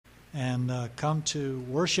and come to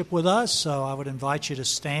worship with us. So I would invite you to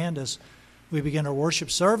stand as we begin our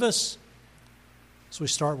worship service. So we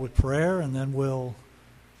start with prayer, and then we'll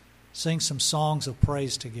sing some songs of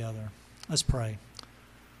praise together. Let's pray.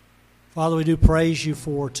 Father, we do praise you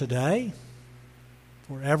for today,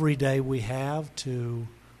 for every day we have to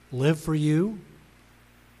live for you.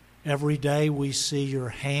 Every day we see your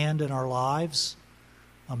hand in our lives.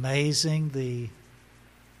 Amazing the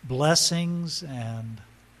blessings and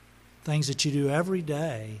things that you do every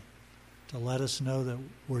day to let us know that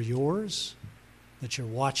we're yours, that you're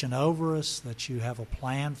watching over us, that you have a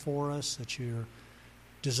plan for us, that you're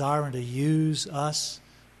desiring to use us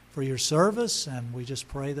for your service. And we just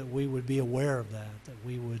pray that we would be aware of that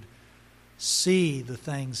we would see the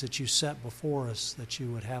things that you set before us, that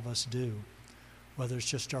you would have us do, whether it's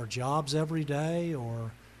just our jobs every day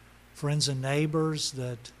or friends and neighbors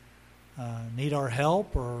that need our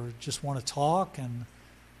help or just want to talk. And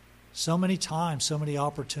so many times, so many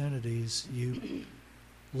opportunities you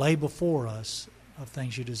lay before us of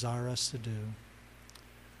things you desire us to do.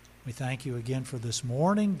 We thank you again for this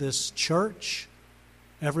morning, this church,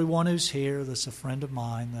 everyone who's here that's a friend of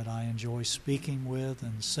mine that I enjoy speaking with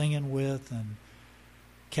and singing with and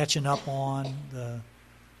catching up on.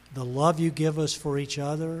 The love you give us for each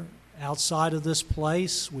other. Outside of this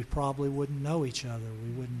place, we probably wouldn't know each other.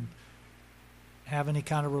 We wouldn't have any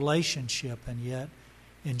kind of relationship, and yet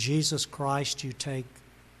in Jesus Christ you take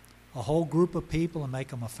a whole group of people and make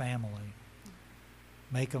them a family.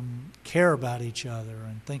 Make them care about each other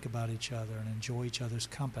and think about each other and enjoy each other's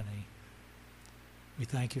company. We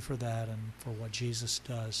thank you for that and for what Jesus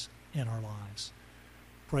does in our lives.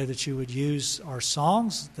 Pray that you would use our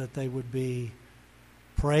songs, that they would be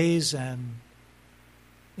praise and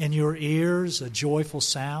in your ears a joyful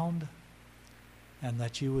sound, and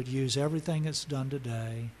that you would use everything that's done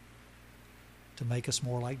today to make us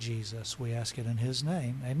more like Jesus. We ask it in his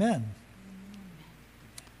name. Amen.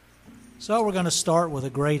 So we're going to start with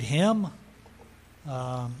a great hymn.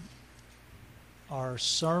 Our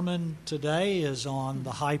sermon today is on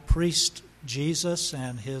the high priest Jesus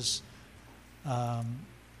and his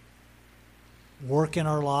work in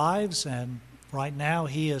our lives. And right now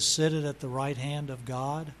he is seated at the right hand of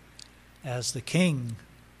God as the King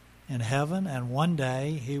in heaven. And one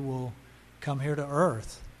day he will come here to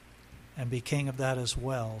earth and be king of that as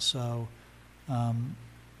well. So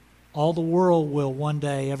all the world will one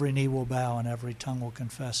day, every knee will bow and every tongue will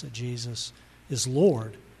confess that Jesus is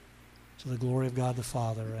Lord, to the glory of God the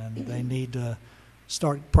Father. And they need to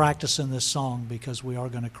start practicing this song because we are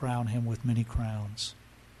going to crown him with many crowns.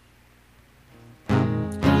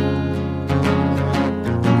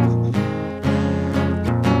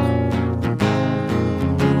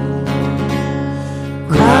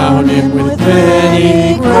 Crown him with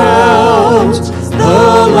many crowns, the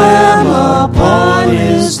Lamb upon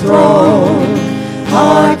his throne.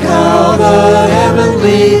 Hark how the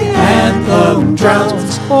heavenly anthem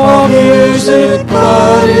drowns all music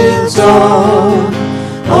but its own.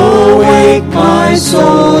 Awake my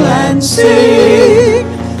soul and sing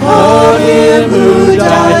of him who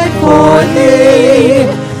died for thee,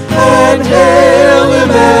 and hail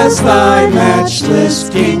him as thy matchless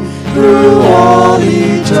King through all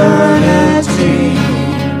eternity.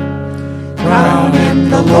 Crown him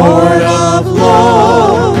the Lord of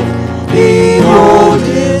love, behold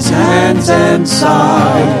his hands and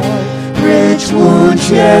side, rich wounds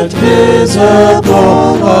yet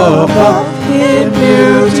visible above, in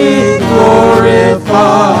beauty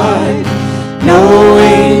glorified. No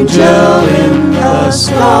angel in the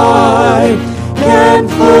sky can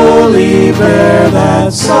fully bear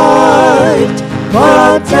that sight,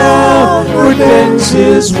 but downward bends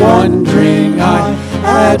his wondering eye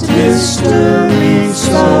at history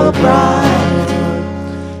so bright.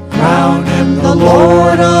 Crown him the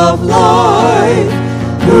Lord of life,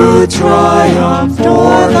 who triumphed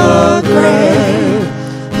o'er the grave,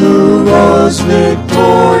 who rose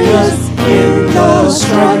victorious in the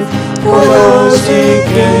strife for those he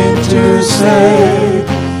came to save.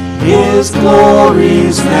 His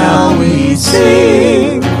glories now we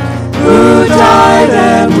sing, who died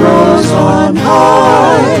and rose on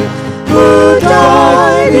high, who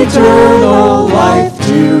died eternal life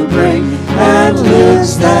to bring, and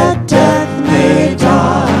lives that death may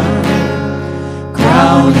die.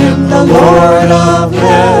 Crown him the Lord of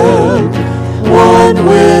heaven, one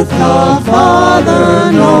with the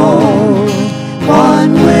Father known,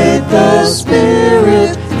 one with the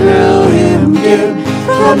Spirit through him given,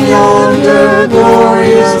 from yonder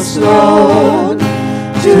glorious throne.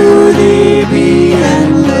 To thee be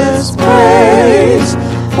endless praise,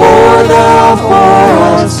 for thou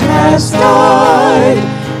for us hast died.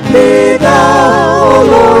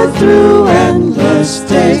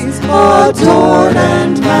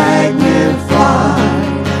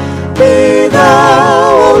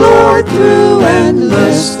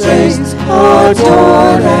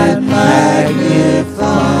 adored and magnified.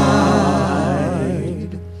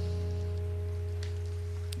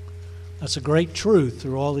 That's a great truth.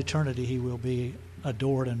 Through all eternity, he will be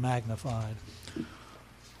adored and magnified.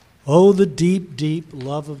 Oh, the deep, deep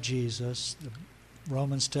love of Jesus.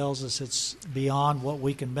 Romans tells us it's beyond what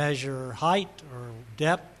we can measure height or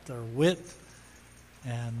depth or width,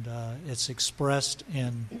 and it's expressed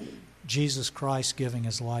in Jesus Christ giving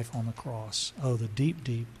his life on the cross. Oh, the deep,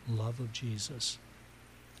 deep love of Jesus.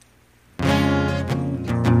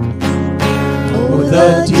 Oh,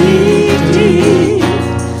 the deep, deep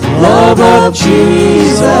love of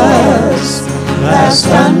Jesus, vast,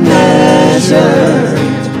 unmeasured,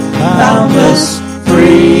 boundless,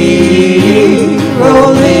 free,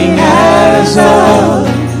 rolling as a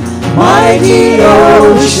mighty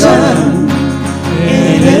ocean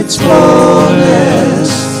in its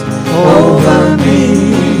fullness over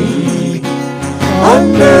me,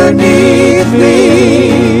 underneath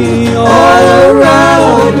me, all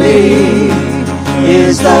around me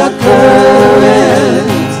is the current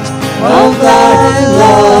of thy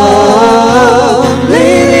love,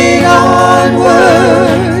 leading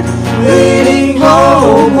onward, leading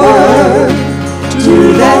homeward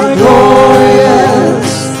to that glorious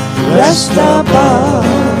rest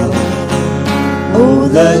above. Oh,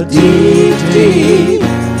 the deep, deep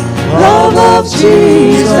love of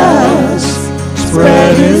Jesus,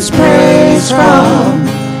 spread his praise from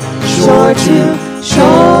shore to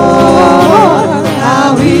shore.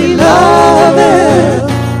 How he loveth,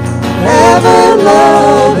 ever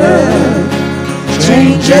loveth,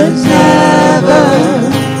 changes never,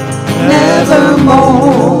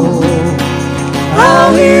 nevermore.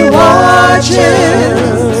 How he watches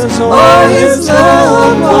o'er his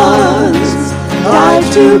loved ones, dive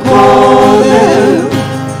to call them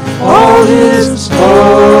all his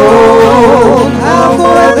own. How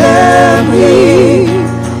for them he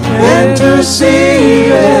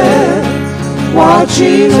interceded,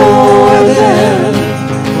 watching o'er them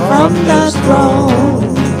from the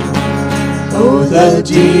throne. Oh, the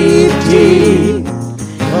deep, deep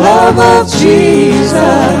love of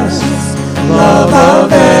Jesus, love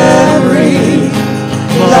of every,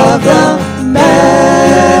 love the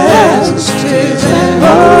masters and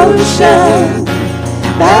ocean,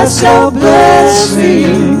 that's so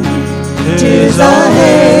blessing, 'tis a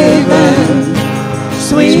haven,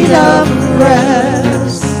 sweet of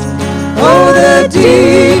rest. Oh, the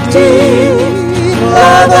deep, deep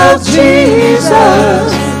love of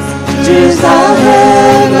Jesus, 'tis the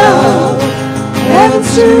head of heaven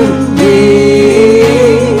to me,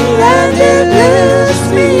 and it lifts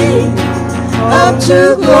me up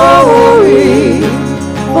to glory,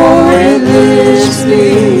 for it lifts me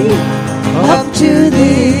up to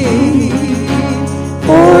thee,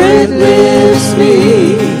 for it lifts me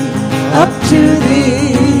up to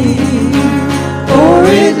thee, for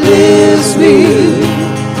it lifts me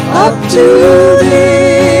up to thee.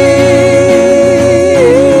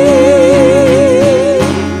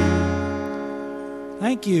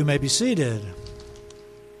 Thank you. You may be seated.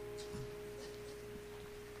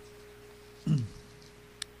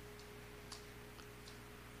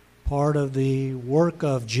 Part of the work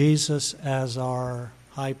of Jesus as our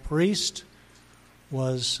high priest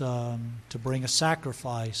was to bring a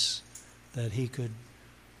sacrifice, that he could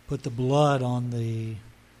put the blood on the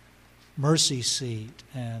mercy seat,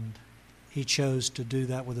 and he chose to do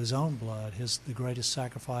that with his own blood, the greatest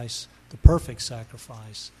sacrifice, the perfect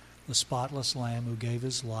sacrifice, the spotless Lamb who gave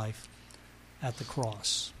his life at the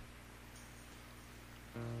cross.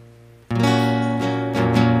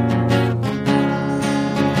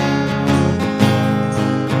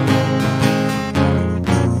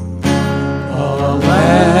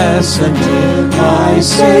 Alas, and did my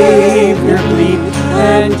Savior bleed,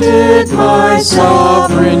 and did my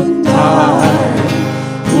sovereign die?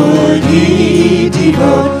 Would he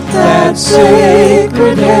devote that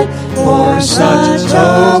sacred head for such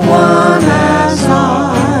a one as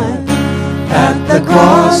I? At the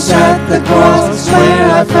cross, where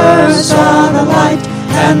I first saw the light,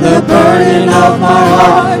 and the burden of my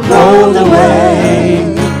heart rolled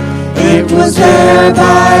away. It was there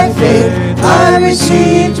by faith I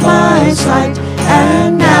received my sight,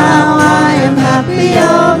 and now I am happy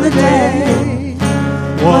of the day.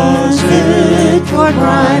 Was it for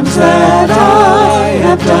crimes that I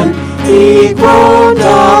have done? He groaned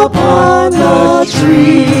upon the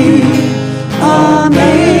tree.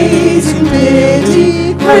 Amazing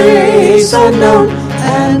pity, grace unknown,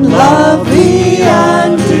 and love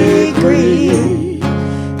beyond degree.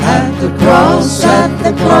 At the cross,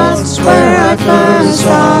 where I first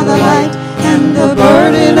saw the light, and the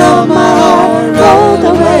burden of my heart rolled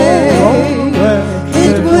away.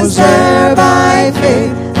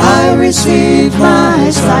 received my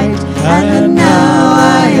sight, and now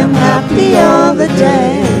I am happy all the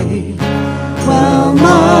day. Well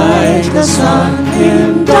might the sun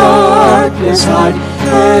in darkness hide,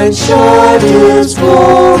 and shed his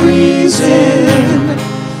glories in,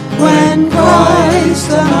 when Christ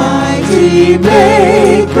the mighty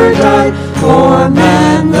Maker died for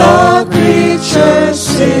man the creature's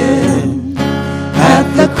sin. At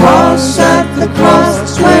the cross,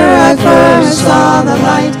 where I first saw the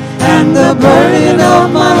light, and the burden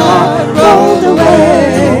of my heart rolled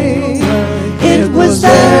away. It was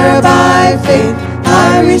there by faith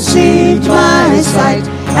I received my sight,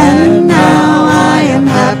 and now I am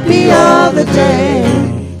happy all the day.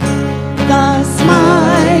 Thus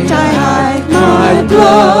might I hide my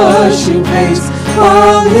blushing face,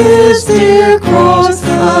 while his dear cross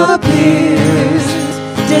appears.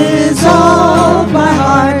 Dissolve my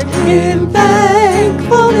heart in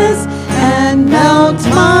thankfulness, and melt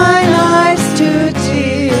mine eyes to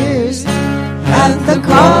tears. At the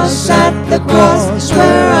cross,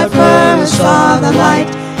 where I first saw the light,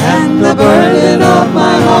 and the burden of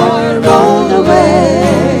my heart rolled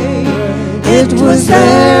away. It was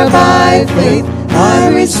there by faith I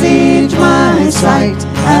received my sight,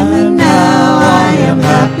 and now I am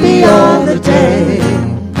happy all the day.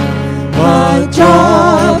 What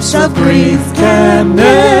drops of grief can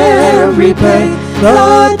ne'er repay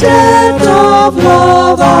the debt of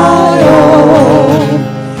love I owe?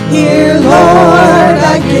 Here, Lord,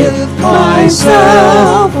 I give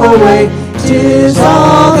myself away. 'Tis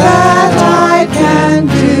all that I can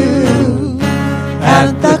do.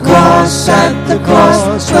 At the cross,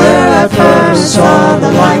 where I first saw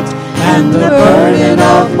the light, and the burden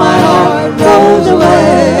of my heart rolled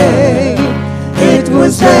away. It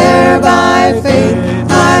was there by faith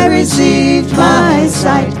I received my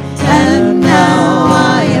sight, and now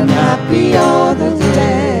I am happy all the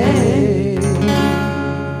day.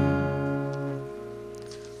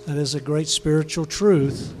 That is a great spiritual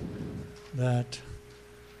truth, that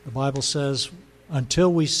the Bible says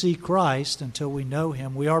until we see Christ, until we know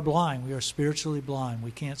Him, we are blind. We are spiritually blind.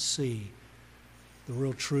 We can't see the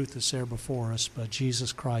real truth that's there before us, but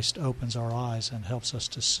Jesus Christ opens our eyes and helps us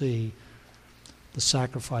to see the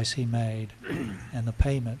sacrifice He made and the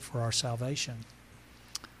payment for our salvation.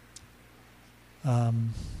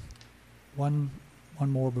 One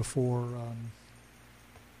more before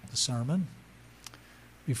the sermon.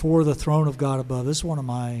 Before the throne of God above. This is one of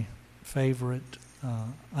my favorite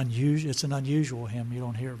it's an unusual hymn. You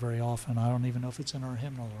don't hear it very often. I don't even know if it's in our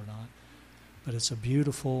hymnal or not. But it's a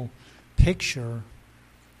beautiful picture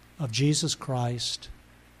of Jesus Christ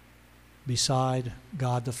beside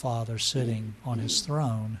God the Father sitting on His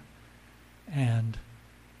throne. And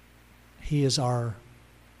He is our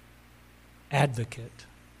advocate,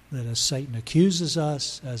 that as Satan accuses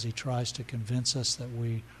us, as he tries to convince us that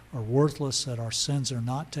we are worthless, that our sins are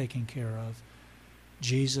not taken care of,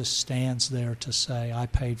 Jesus stands there to say, I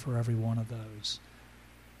paid for every one of those,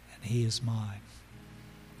 and He is mine,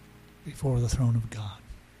 before the throne of God.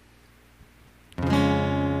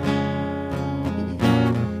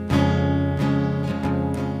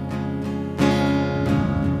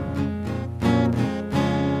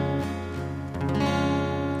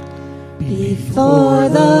 Before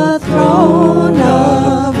the throne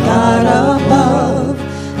of God above,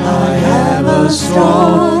 I have a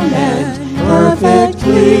strong and perfect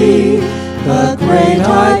plea, the great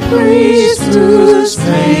high priest whose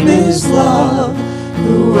name is love,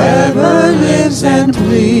 whoever lives and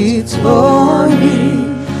pleads for me.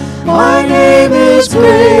 My name is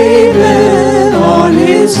graven on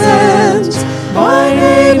His hands, my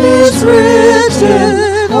name is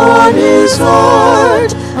written on His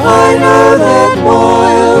heart. I know that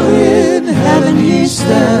while in heaven He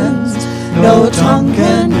stands, no tongue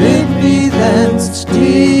can bid me thence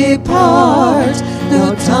depart.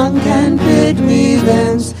 No tongue can bid me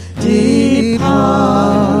thence depart.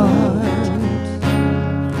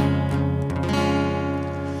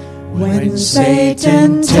 When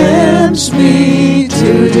Satan tempts me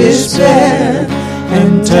to despair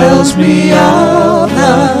and tells me of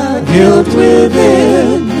the guilt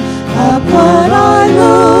within, upward I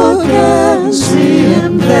look and see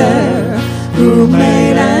Him there, who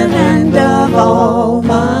made an end of all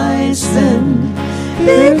my sin.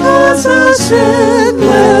 Because a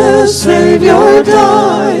sinless Savior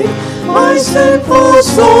died, my sinful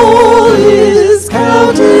soul is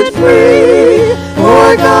counted free.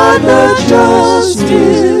 For God the just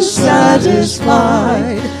is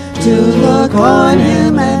satisfied to look on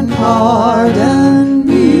Him and pardon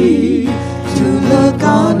me, to look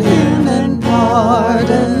on Him and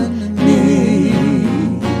pardon me.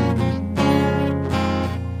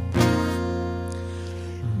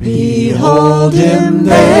 Behold him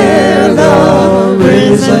there, the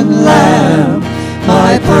risen Lamb,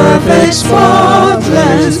 my perfect,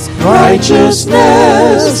 spotless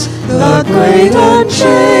righteousness, the great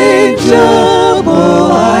unchangeable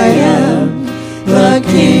I am, the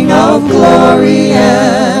King of glory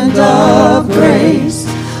and of grace.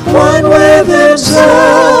 One with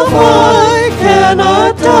himself I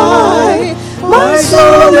cannot die, my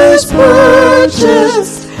soul is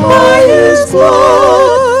purchased by his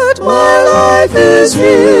blood, my life is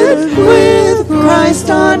hid with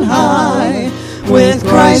Christ on high, with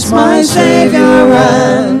Christ my Savior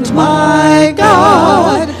and my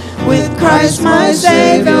God, with Christ my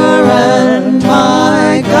Savior and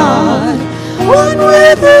my God. One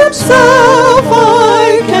with himself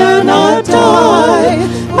I cannot die,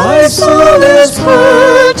 my soul is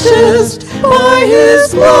purchased by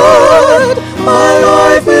his blood, my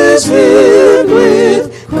life is hid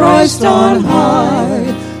with Christ on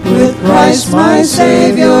high, with Christ my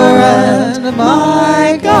Savior and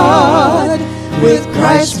my God, with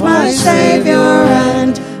Christ my Savior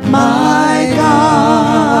and my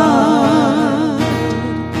God.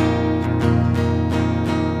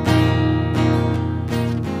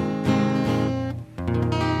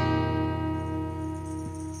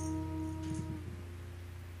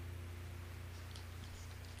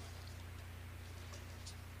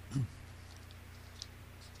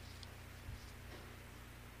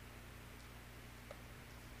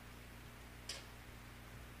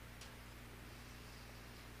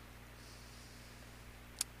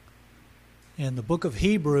 In the book of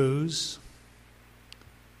Hebrews,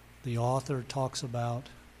 the author talks about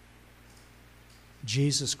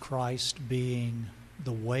Jesus Christ being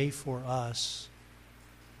the way for us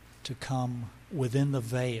to come within the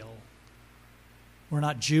veil. We're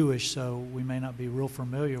not Jewish, so we may not be real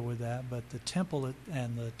familiar with that, but the temple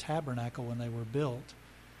and the tabernacle, when they were built,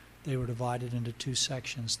 they were divided into two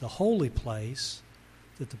sections. The holy place,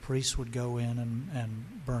 that the priests would go in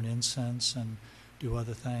and burn incense and do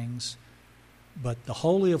other things. But the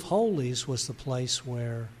Holy of Holies was the place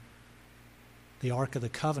where the Ark of the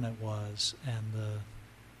Covenant was and the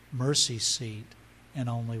mercy seat. And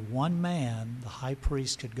only one man, the high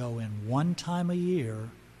priest, could go in one time a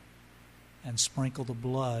year and sprinkle the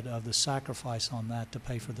blood of the sacrifice on that to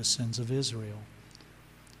pay for the sins of Israel.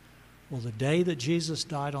 Well, the day that Jesus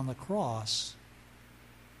died on the cross,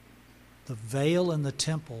 the veil in the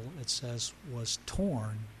temple, it says, was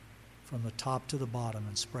torn from the top to the bottom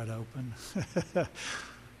and spread open. That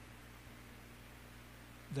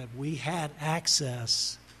we had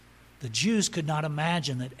access. The Jews could not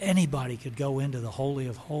imagine that anybody could go into the Holy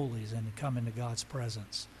of Holies and come into God's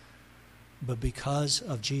presence. But because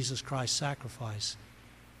of Jesus Christ's sacrifice,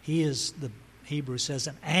 he is, the Hebrew says,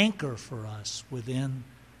 an anchor for us within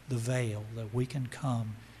the veil, that we can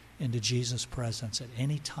come into Jesus' presence at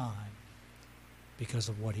any time because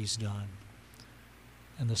of what he's done.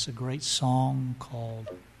 And there's a great song called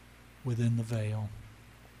Within the Veil.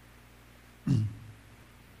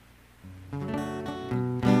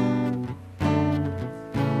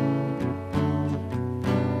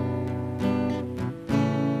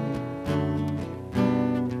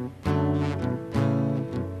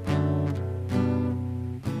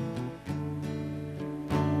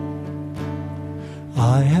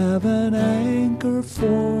 I have an anchor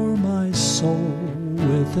for my soul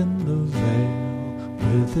within the veil,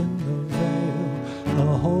 within the veil,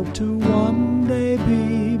 a hope to one day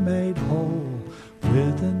be made whole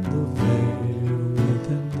within the veil,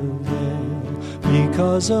 within the veil,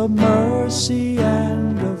 because of mercy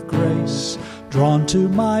and of grace, drawn to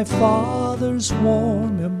my Father's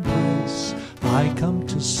warm embrace, I come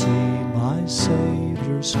to see my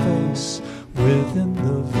Savior's face within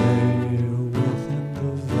the veil, within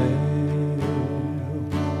the veil.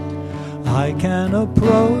 I can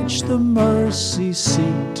approach the mercy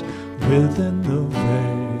seat within the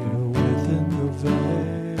veil, within the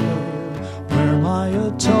veil, where my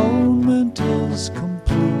atonement is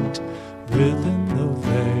complete within the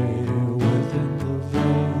veil, within the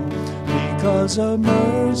veil, because of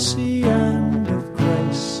mercy and of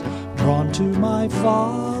grace, drawn to my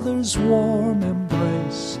Father's warm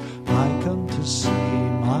embrace, I come to see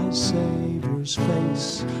my Savior's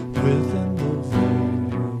face within the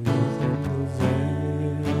veil, within the veil.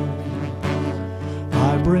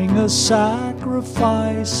 I bring a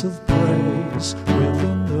sacrifice of praise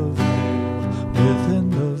within the veil, within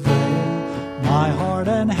the veil. My heart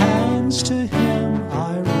and hands to Him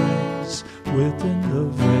I raise within the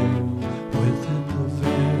veil, within the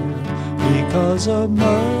veil. Because of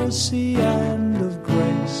mercy and of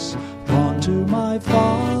grace, drawn to my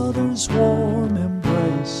Father's warm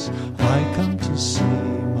embrace, I come to see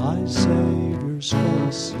my Savior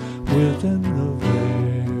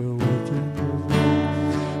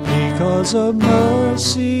 'cause of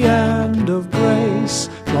mercy and of grace,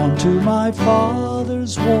 drawn to my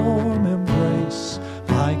Father's warm embrace,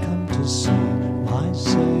 I come to see my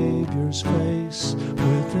Savior's face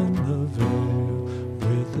within the veil,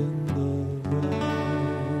 within the veil.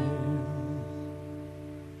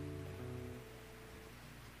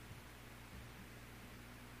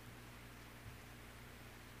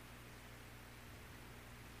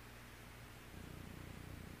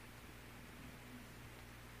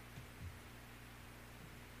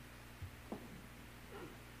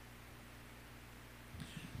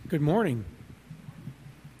 Good morning.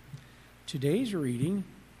 Today's reading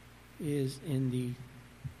is in the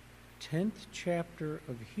 10th chapter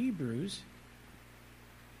of Hebrews,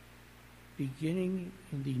 beginning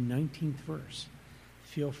in the 19th verse.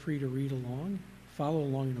 Feel free to read along, follow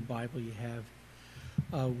along in the Bible you have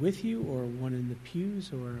with you, or one in the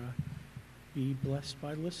pews, or be blessed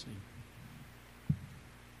by listening.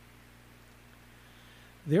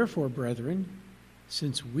 Therefore, brethren,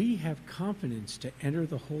 since we have confidence to enter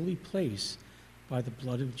the holy place by the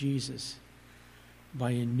blood of Jesus,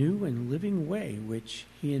 by a new and living way which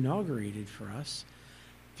he inaugurated for us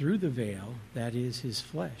through the veil, that is, his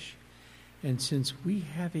flesh, and since we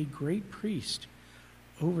have a great priest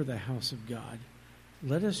over the house of God,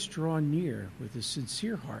 let us draw near with a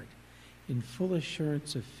sincere heart, in full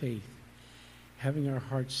assurance of faith, having our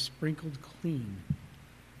hearts sprinkled clean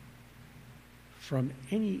from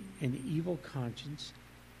any an evil conscience,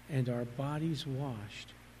 and our bodies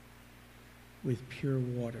washed with pure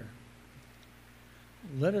water.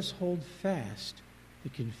 Let us hold fast the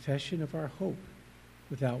confession of our hope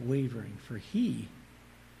without wavering, for he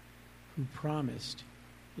who promised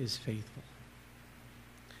is faithful.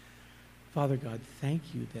 Father God,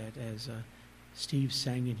 thank you that as Steve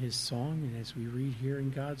sang in his song, and as we read here in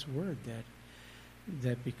God's word,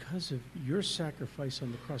 that because of your sacrifice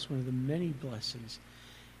on the cross, one of the many blessings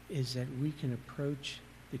is that we can approach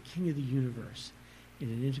the King of the universe in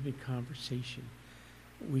an intimate conversation.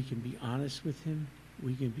 We can be honest with him.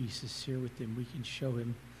 We can be sincere with him. We can show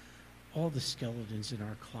him all the skeletons in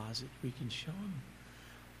our closet. We can show him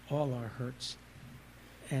all our hurts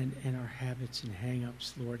and our habits and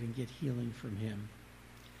hang-ups, Lord, and get healing from him.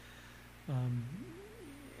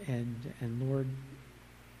 And Lord,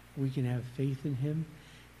 we can have faith in him,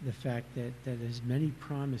 the fact that as many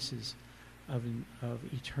promises of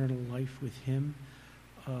eternal life with him,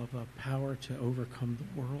 of a power to overcome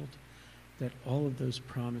the world, that all of those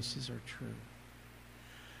promises are true.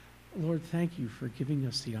 Lord, thank you for giving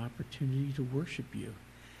us the opportunity to worship you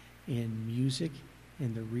in music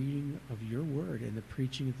and the reading of your word and the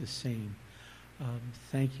preaching of the same.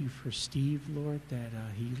 Thank you for Steve, Lord, that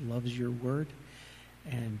he loves your word.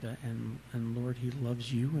 And Lord, he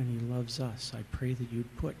loves you and he loves us. I pray that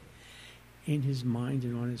you'd put in his mind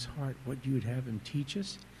and on his heart what you would have him teach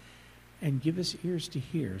us, and give us ears to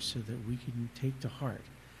hear so that we can take to heart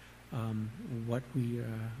what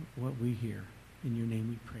we hear. In your name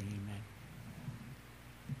we pray, amen.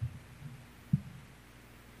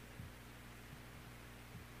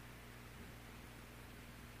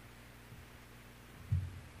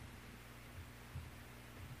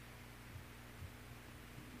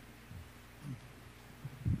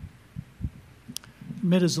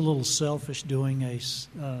 Admit it's a little selfish doing a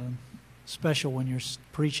special when you're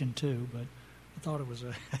preaching too, but I thought it was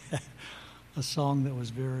a song that was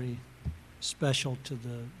very special to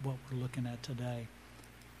what we're looking at today.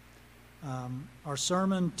 Our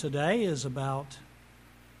sermon today is about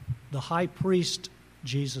the high priest,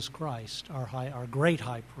 Jesus Christ, our great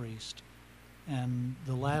high priest. And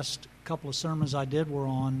the last couple of sermons I did were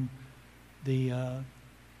on the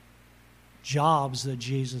jobs that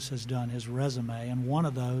Jesus has done, his resume, and one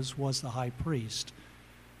of those was the high priest.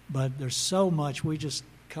 But there's so much, we just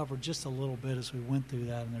covered just a little bit as we went through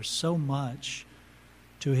that, and there's so much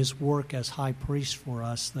to his work as high priest for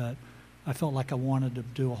us that I felt like I wanted to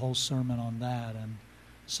do a whole sermon on that. And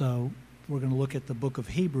so we're going to look at the book of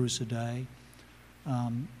Hebrews today.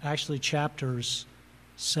 Actually, chapters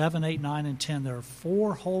 7, 8, 9, and 10. There are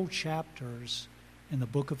 4 whole chapters in the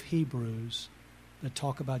book of Hebrews that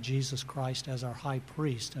talk about Jesus Christ as our high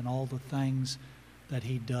priest and all the things that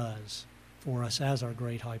he does for us as our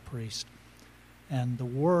great high priest. And the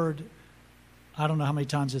word, I don't know how many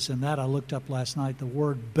times it's in that. I looked up last night. The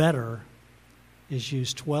word better is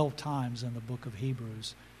used 12 times in the book of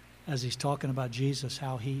Hebrews as he's talking about Jesus,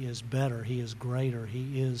 how he is better, he is greater,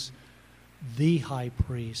 he is the high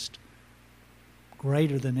priest,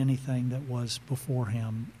 greater than anything that was before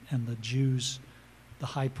him. And the Jews, the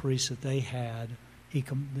high priests that they had, he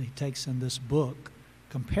takes in this book,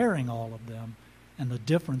 comparing all of them and the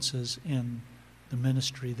differences in the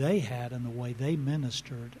ministry they had and the way they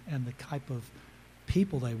ministered and the type of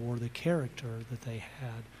people they were, the character that they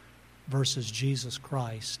had, versus Jesus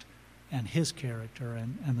Christ and his character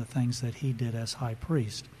and the things that he did as high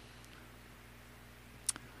priest.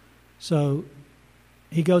 So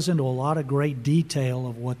he goes into a lot of great detail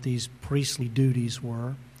of what these priestly duties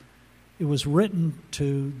were. It was written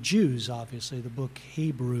to Jews, obviously. The book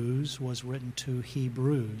Hebrews was written to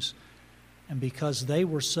Hebrews. And because they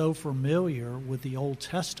were so familiar with the Old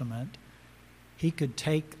Testament, he could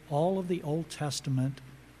take all of the Old Testament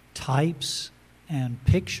types and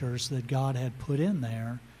pictures that God had put in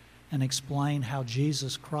there and explain how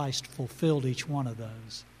Jesus Christ fulfilled each one of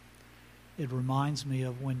those. It reminds me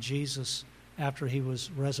of when Jesus, after he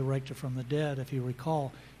was resurrected from the dead, if you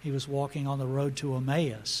recall, he was walking on the road to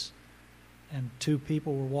Emmaus. And two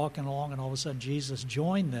people were walking along, and all of a sudden Jesus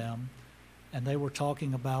joined them, and they were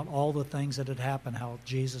talking about all the things that had happened, how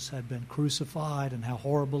Jesus had been crucified and how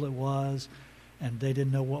horrible it was, and they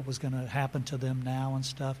didn't know what was going to happen to them now and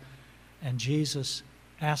stuff. And Jesus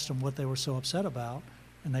asked them what they were so upset about,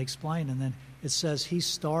 and they explained. And then it says he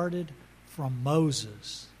started from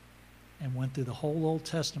Moses and went through the whole Old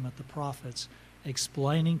Testament, the prophets,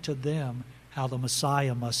 explaining to them how the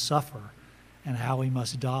Messiah must suffer and how he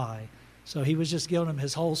must die. So he was just giving them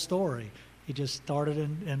his whole story. He just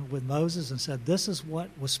started with Moses and said, this is what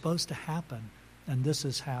was supposed to happen, and this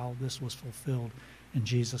is how this was fulfilled in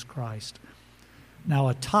Jesus Christ. Now,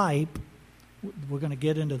 a type, we're going to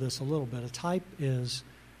get into this a little bit. A type is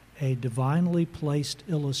a divinely placed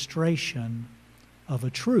illustration of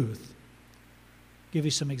a truth. I'll give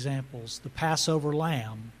you some examples. The Passover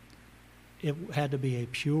lamb, it had to be a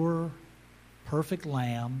pure, perfect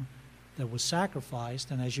lamb that was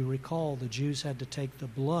sacrificed, and as you recall, the Jews had to take the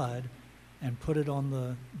blood and put it on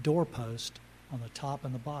the doorpost on the top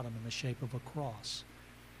and the bottom in the shape of a cross.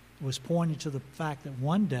 It was pointing to the fact that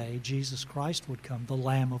one day Jesus Christ would come, the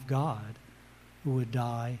Lamb of God, who would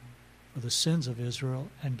die for the sins of Israel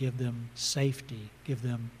and give them safety, give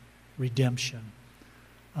them redemption.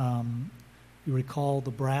 You recall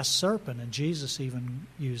the brass serpent, and Jesus even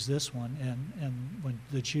used this one. And when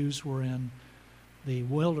the Jews were in the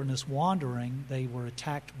wilderness wandering, they were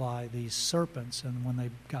attacked by these serpents, and when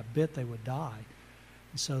they got bit, they would die.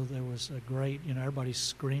 And so there was a great, everybody's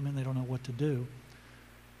screaming, they don't know what to do.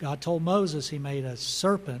 God told Moses he made a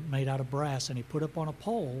serpent made out of brass, and he put up on a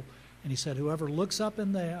pole, and he said, whoever looks up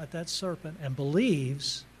in there at that serpent and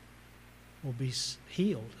believes will be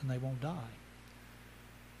healed, and they won't die.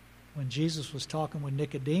 When Jesus was talking with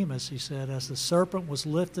Nicodemus, he said, as the serpent was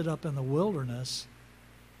lifted up in the wilderness,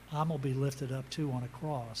 I'm going to be lifted up too on a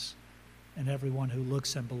cross, and everyone who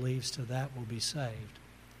looks and believes to that will be saved.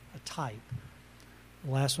 A type.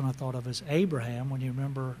 The last one I thought of is Abraham, when you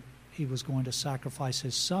remember he was going to sacrifice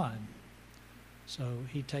his son. So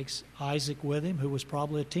he takes Isaac with him, who was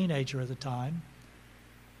probably a teenager at the time,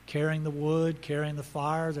 carrying the wood, carrying the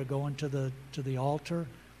fire. They're going to the altar,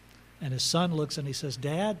 and his son looks and he says,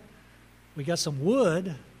 Dad, we got some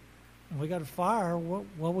wood and we got a fire. What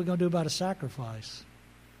are we going to do about a sacrifice?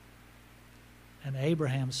 And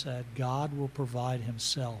Abraham said, God will provide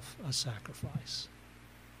himself a sacrifice.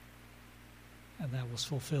 And that was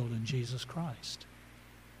fulfilled in Jesus Christ.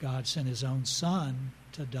 God sent his own son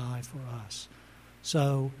to die for us.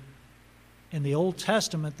 So in the Old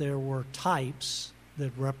Testament, there were types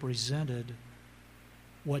that represented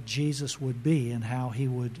what Jesus would be and how he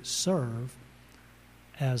would serve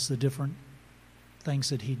as the different things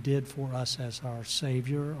that he did for us as our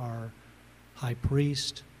Savior, our high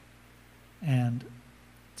priest. And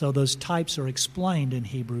so those types are explained in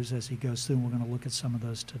Hebrews as he goes through, and we're going to look at some of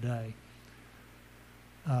those today.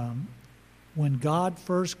 When God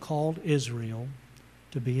first called Israel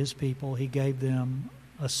to be his people, he gave them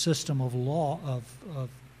a system of law, of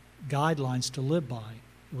guidelines to live by.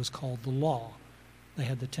 It was called the law. They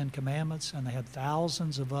had the Ten Commandments, and they had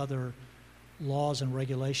thousands of other laws and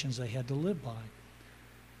regulations they had to live by.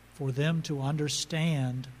 For them to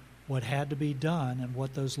understand what had to be done and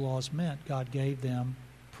what those laws meant, God gave them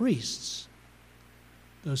priests.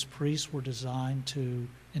 Those priests were designed to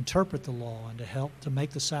interpret the law and to help to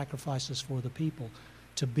make the sacrifices for the people,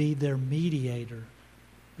 to be their mediator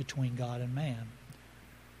between God and man.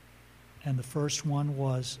 And the first one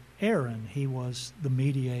was Aaron. He was the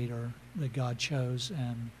mediator that God chose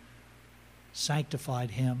and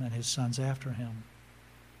sanctified him and his sons after him.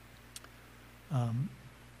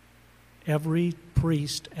 Every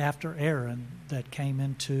priest after Aaron that came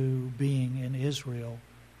into being in Israel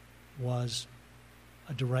was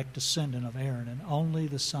a direct descendant of Aaron, and only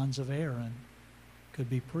the sons of Aaron could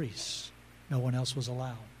be priests. No one else was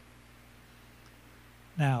allowed.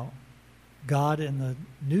 Now, God in the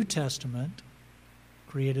New Testament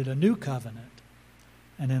created a new covenant.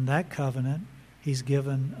 And in that covenant, he's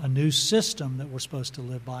given a new system that we're supposed to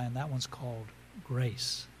live by, and that one's called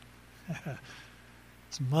grace.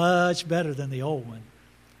 It's much better than the old one.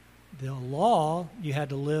 The law, you had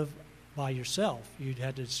to live by yourself. You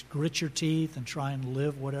had to grit your teeth and try and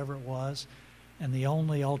live whatever it was. And the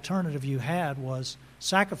only alternative you had was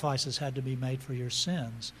sacrifices had to be made for your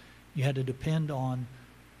sins. You had to depend on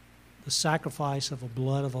the sacrifice of a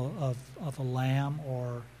blood of a lamb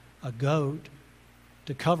or a goat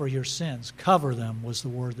to cover your sins. Cover them was the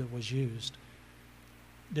word that was used.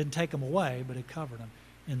 It didn't take them away, but it covered them.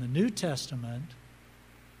 In the New Testament,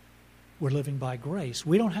 we're living by grace.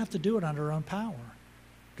 We don't have to do it under our own power.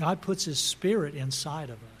 God puts His Spirit inside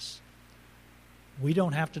of us. We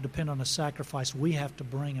don't have to depend on a sacrifice we have to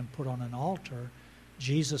bring and put on an altar.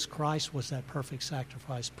 Jesus Christ was that perfect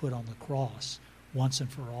sacrifice put on the cross once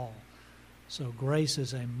and for all. So grace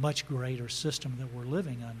is a much greater system that we're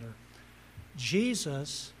living under.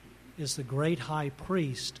 Jesus is the great high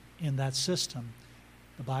priest in that system.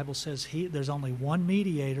 The Bible says there's only one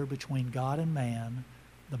mediator between God and man,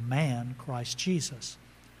 the man, Christ Jesus.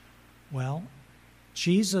 Well,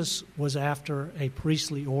 Jesus was after a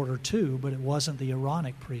priestly order too, but it wasn't the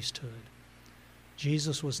Aaronic priesthood.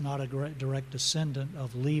 Jesus was not a direct descendant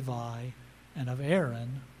of Levi and of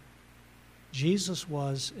Aaron. Jesus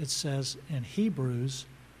was, it says in Hebrews,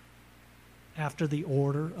 after the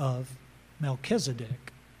order of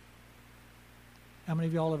Melchizedek. How many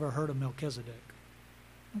of y'all ever heard of Melchizedek?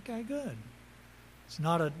 Okay, good. It's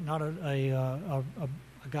not a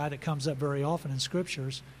guy that comes up very often in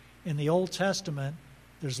Scriptures. In the Old Testament,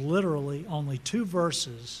 there's literally only 2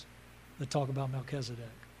 verses that talk about Melchizedek.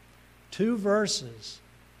 2 verses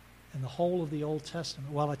in the whole of the Old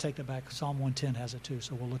Testament. Well, I take that back. Psalm 110 has it too,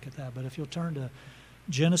 so we'll look at that. But if you'll turn to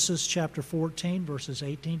Genesis chapter 14, verses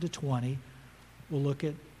 18 to 20, we'll look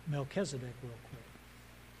at Melchizedek real quick.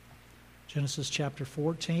 Genesis chapter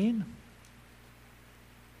 14,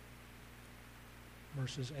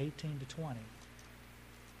 verses 18 to 20.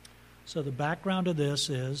 So the background of this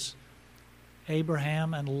is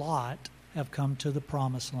Abraham and Lot have come to the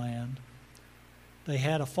promised land. They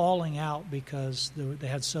had a falling out because they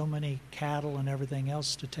had so many cattle and everything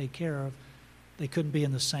else to take care of. They couldn't be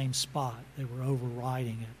in the same spot. They were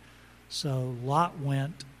overriding it. So Lot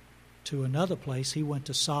went to another place. He went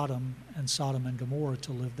to Sodom and Gomorrah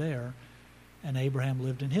to live there, and Abraham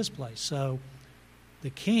lived in his place. So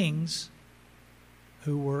the kings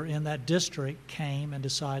who were in that district came and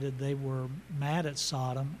decided they were mad at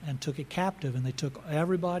Sodom and took it captive, and they took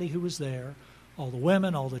everybody who was there, all the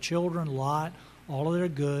women, all the children, Lot, all of their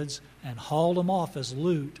goods, and hauled them off as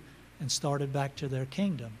loot and started back to their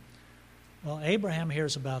kingdom. Well, Abraham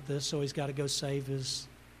hears about this, so he's got to go save his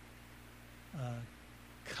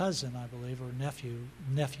cousin, I believe, or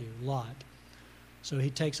nephew, Lot. So he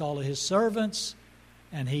takes all of his servants,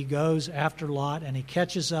 and he goes after Lot, and he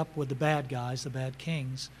catches up with the bad guys, the bad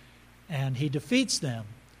kings, and he defeats them.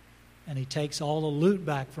 And he takes all the loot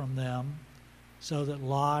back from them so that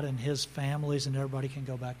Lot and his families and everybody can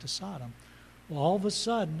go back to Sodom. Well, all of a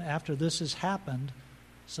sudden, after this has happened,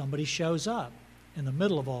 somebody shows up in the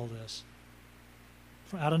middle of all this,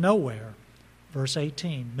 out of nowhere. Verse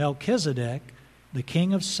 18, Melchizedek, the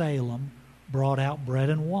king of Salem, brought out bread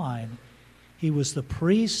and wine. He was the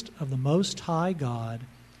priest of the Most High God,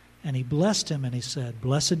 and he blessed him, and he said,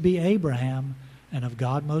 Blessed be Abraham, and of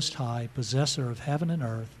God Most High, possessor of heaven and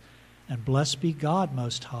earth, and blessed be God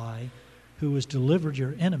Most High, who has delivered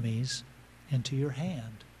your enemies into your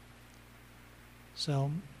hand.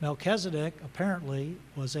 So Melchizedek apparently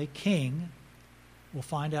was a king. We'll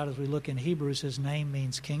find out as we look in Hebrews, his name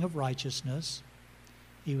means king of righteousness.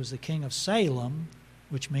 He was the king of Salem,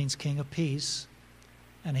 which means king of peace.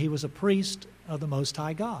 And he was a priest of the Most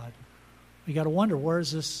High God. We got to wonder,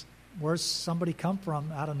 where's somebody come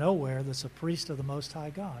from out of nowhere that's a priest of the Most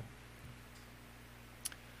High God?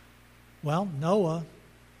 Well, Noah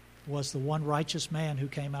was the one righteous man who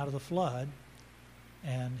came out of the flood,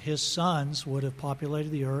 and his sons would have populated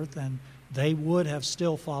the earth, and they would have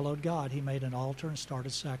still followed God. He made an altar and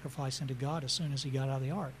started sacrificing to God as soon as he got out of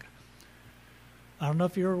the ark. I don't know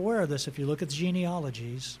if you're aware of this. If you look at the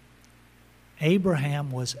genealogies,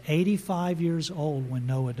 Abraham was 85 years old when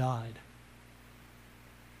Noah died.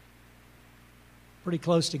 Pretty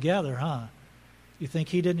close together, huh? You think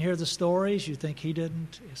he didn't hear the stories? You think he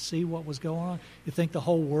didn't see what was going on? You think the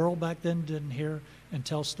whole world back then didn't hear and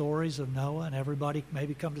tell stories of Noah and everybody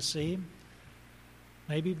maybe come to see him?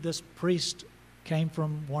 Maybe this priest came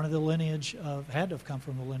from one of the lineage of, had to have come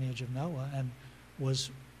from the lineage of Noah and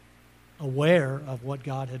was aware of what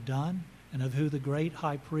God had done and of who the great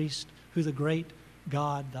high priest, who the great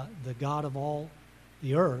God, the God of all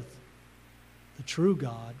the earth, the true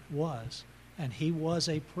God, was. And he was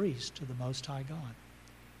a priest to the Most High God.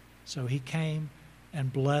 So he came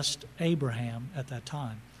and blessed Abraham at that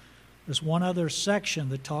time. There's one other section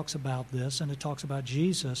that talks about this, and it talks about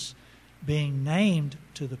Jesus being named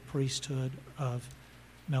to the priesthood of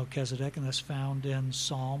Melchizedek, and that's found in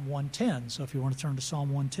Psalm 110. So if you want to turn to Psalm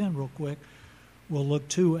 110 real quick, we'll look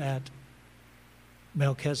too at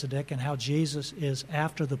Melchizedek and how Jesus is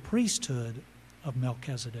after the priesthood of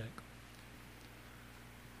Melchizedek.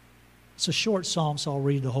 It's a short psalm, so I'll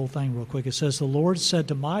read the whole thing real quick. It says, "The Lord said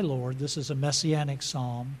to my Lord," this is a messianic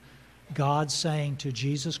psalm, God saying to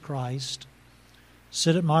Jesus Christ,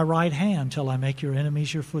 "Sit at my right hand till I make your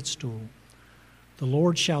enemies your footstool. The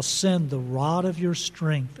Lord shall send the rod of your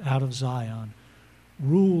strength out of Zion.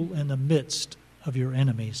 Rule in the midst of your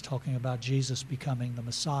enemies," talking about Jesus becoming the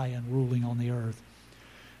Messiah and ruling on the earth.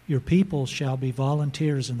 "Your people shall be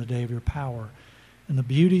volunteers in the day of your power. In the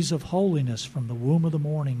beauties of holiness from the womb of the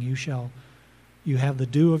morning you have the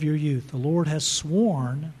dew of your youth. The Lord has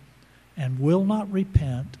sworn and will not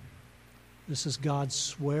repent." This is God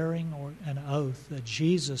swearing an oath that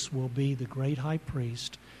Jesus will be the great high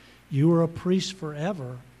priest. "You are a priest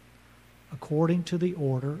forever, according to the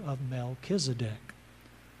order of Melchizedek.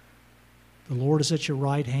 The Lord is at your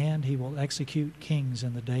right hand. He will execute kings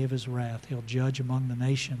in the day of his wrath. He'll judge among the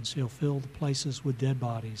nations. He'll fill the places with dead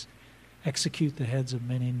bodies, execute the heads of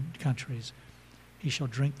many countries. He shall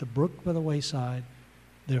drink the brook by the wayside,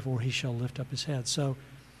 therefore he shall lift up his head." So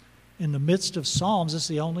in the midst of Psalms, this is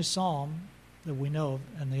the only psalm that we know of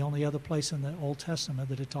and the only other place in the Old Testament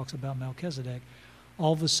that it talks about Melchizedek.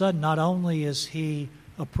 All of a sudden, not only is he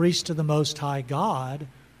a priest to the Most High God,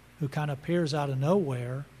 who kind of appears out of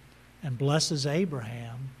nowhere and blesses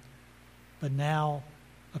Abraham, but now,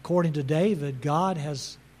 according to David, God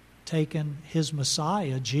has taken his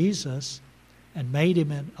Messiah, Jesus, and made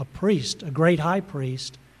him a priest, a great high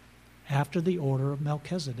priest, after the order of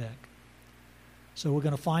Melchizedek. So we're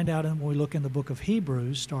going to find out when we look in the book of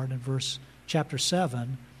Hebrews, starting in chapter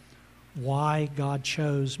 7, why God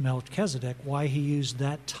chose Melchizedek, why he used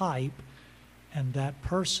that type and that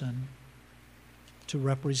person to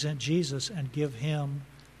represent Jesus and give him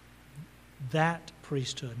that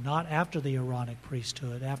priesthood, not after the Aaronic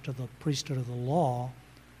priesthood, after the priesthood of the law,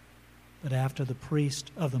 but after the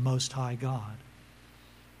priest of the Most High God.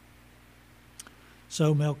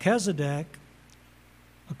 So Melchizedek,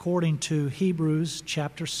 according to Hebrews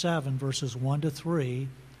chapter 7, verses 1 to 3,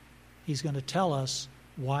 he's going to tell us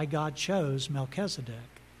why God chose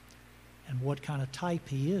Melchizedek and what kind of type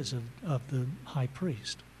he is of the high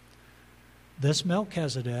priest. This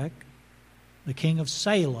Melchizedek, the king of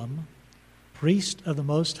Salem, priest of the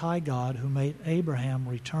Most High God, who made Abraham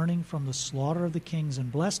returning from the slaughter of the kings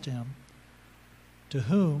and blessed him, to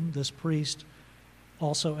whom this priest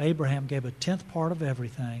also Abraham gave a tenth part of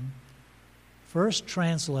everything. First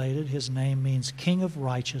translated, his name means King of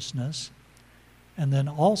Righteousness, and then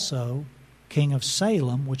also King of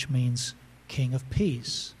Salem, which means King of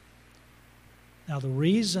Peace. Now, the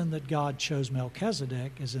reason that God chose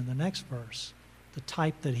Melchizedek is in the next verse, the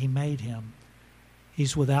type that he made him.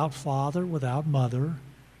 He's without father, without mother,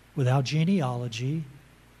 without genealogy,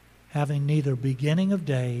 having neither beginning of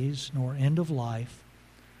days nor end of life,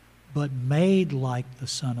 but made like the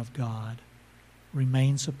Son of God,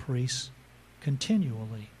 remains a priest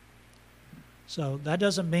continually. So that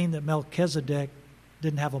doesn't mean that Melchizedek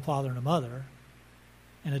didn't have a father and a mother,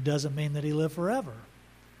 and it doesn't mean that he lived forever.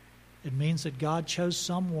 It means that God chose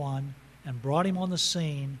someone and brought him on the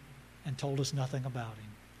scene and told us nothing about him.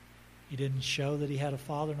 He didn't show that he had a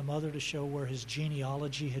father and a mother to show where his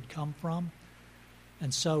genealogy had come from.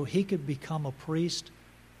 And so he could become a priest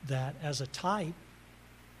that, as a type,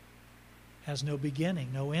 has no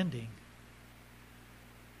beginning, no ending.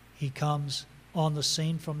 He comes on the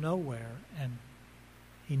scene from nowhere, and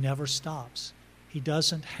he never stops. He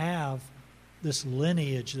doesn't have this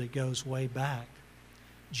lineage that goes way back.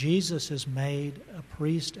 Jesus is made a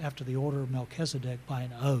priest after the order of Melchizedek by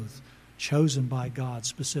an oath, chosen by God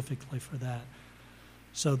specifically for that.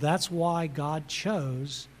 So that's why God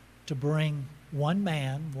chose to bring one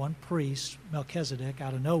man, one priest, Melchizedek,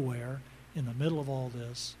 out of nowhere in the middle of all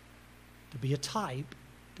this, to be a type,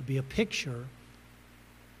 to be a picture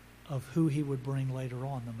of who he would bring later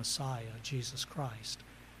on, the Messiah, Jesus Christ,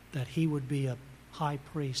 that he would be a high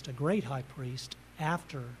priest, a great high priest,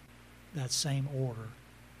 after that same order,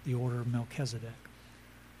 the order of Melchizedek.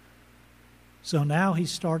 So now he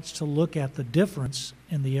starts to look at the difference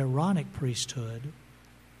in the Aaronic priesthood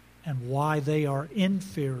and why they are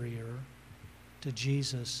inferior to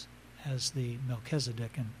Jesus as the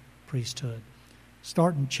Melchizedekan priesthood.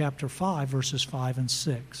 Start in chapter 5, verses 5 and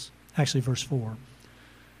 6. Actually, verse 4.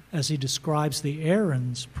 As he describes the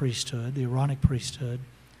Aaron's priesthood, the Aaronic priesthood,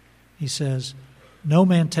 he says, "No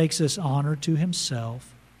man takes this honor to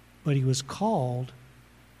himself, but he was called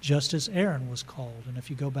just as Aaron was called." And if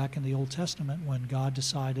you go back in the Old Testament, when God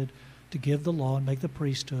decided to give the law and make the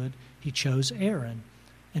priesthood, he chose Aaron,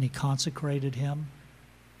 and he consecrated him,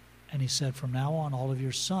 and he said, "From now on, all of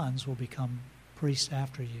your sons will become priests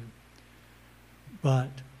after you."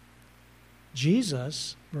 But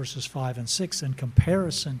Jesus, verses 5 and 6, in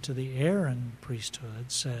comparison to the Aaron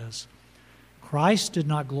priesthood, says, "Christ did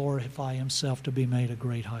not glorify himself to be made a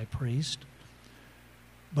great high priest,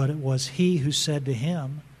 but it was he who said to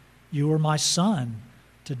him, 'You are my son,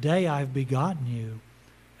 today I have begotten you.'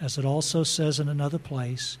 As it also says in another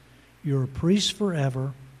place, 'You are a priest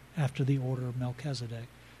forever after the order of Melchizedek.'"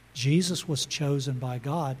 Jesus was chosen by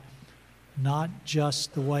God, not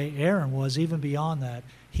just the way Aaron was, even beyond that.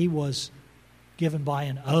 He was given by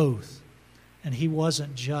an oath, and he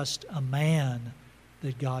wasn't just a man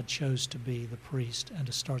that God chose to be the priest and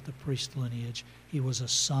to start the priest lineage. He was a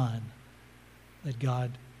son that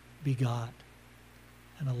God begot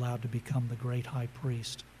and allowed to become the great high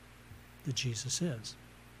priest that Jesus is.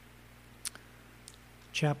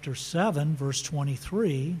 Chapter 7, verse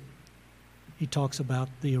 23, he talks about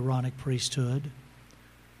the Aaronic priesthood.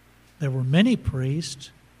 There were many priests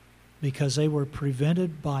because they were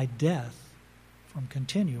prevented by death from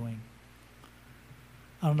continuing.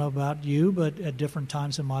 I don't know about you, but at different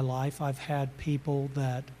times in my life, I've had people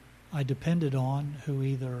that I depended on who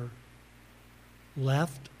either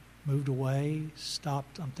left, moved away,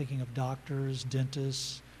 stopped. I'm thinking of doctors,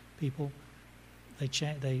 dentists, people.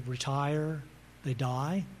 They retire, they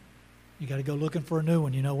die. You got to go looking for a new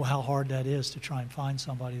one. You know how hard that is to try and find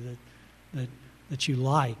somebody that you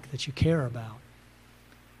like, that you care about.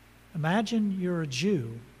 Imagine you're a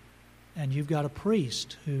Jew and you've got a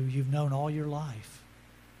priest who you've known all your life,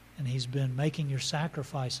 and he's been making your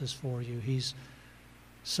sacrifices for you. He's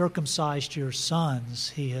circumcised your sons.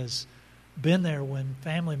 He has been there when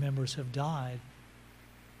family members have died,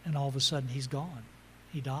 and all of a sudden he's gone.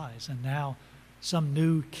 He dies, and now some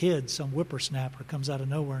new kid, some whippersnapper comes out of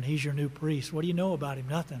nowhere, and he's your new priest. What do you know about him?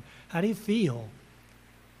 Nothing. How do you feel?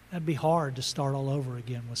 That'd be hard to start all over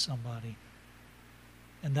again with somebody.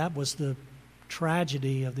 And that was the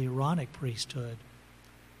tragedy of the Aaronic priesthood.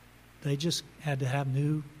 They just had to have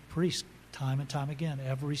new priests time and time again.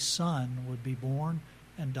 Every son would be born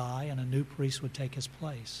and die, and a new priest would take his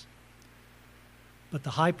place. But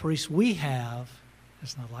the high priest we have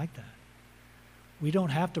is not like that. We don't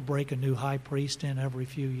have to break a new high priest in every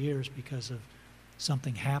few years because of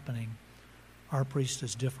something happening. Our priest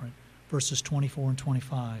is different. Verses 24 and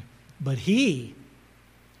 25. But he,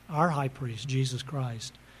 our high priest, Jesus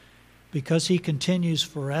Christ, because he continues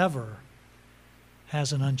forever,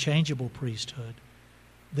 has an unchangeable priesthood.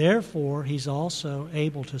 Therefore, he's also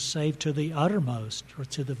able to save to the uttermost, or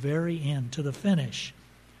to the very end, to the finish,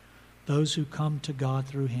 those who come to God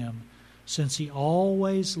through him, since he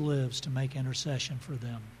always lives to make intercession for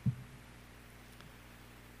them.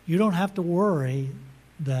 You don't have to worry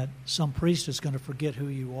that some priest is going to forget who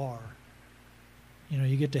you are. You know,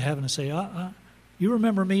 you get to heaven and say, you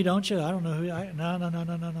remember me, don't you? I don't know who I am.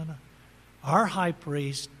 No. Our high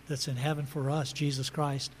priest that's in heaven for us, Jesus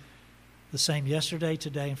Christ, the same yesterday,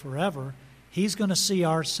 today, and forever, he's going to see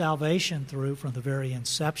our salvation through from the very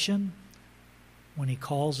inception, when he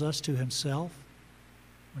calls us to himself,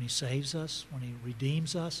 when he saves us, when he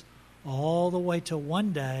redeems us, all the way to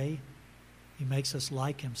one day he makes us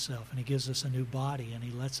like himself, and he gives us a new body, and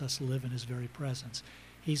he lets us live in his very presence.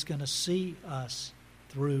 He's going to see us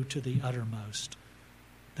through to the uttermost.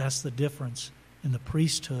 That's the difference in the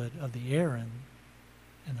priesthood of the Aaron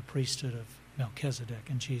and the priesthood of Melchizedek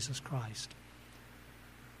and Jesus Christ.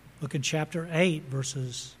 Look in chapter 8,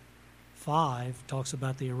 verses 5, talks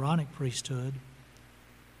about the Aaronic priesthood.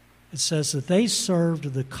 It says that they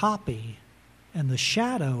served the copy and the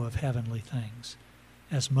shadow of heavenly things,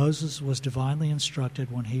 as Moses was divinely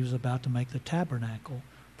instructed when he was about to make the tabernacle.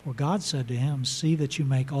 For God said to him, "See that you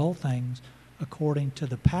make all things according to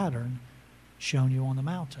the pattern shown you on the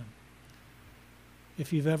mountain."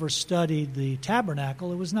 If you've ever studied the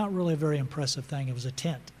tabernacle, it was not really a very impressive thing. It was a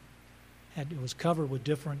tent. It was covered with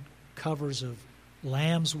different covers of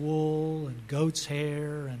lamb's wool and goat's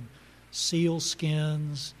hair and seal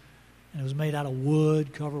skins. And it was made out of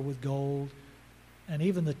wood, covered with gold. And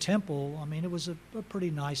even the temple, I mean, it was a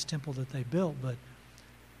pretty nice temple that they built. But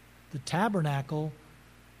the tabernacle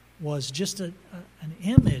was just an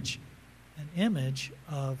image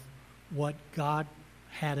of what God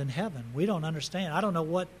had in heaven. We don't understand. I don't know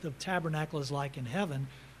what the tabernacle is like in heaven,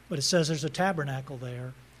 but it says there's a tabernacle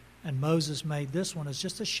there, and Moses made this one as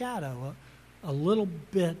just a shadow, a little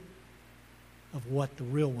bit of what the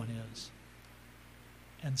real one is.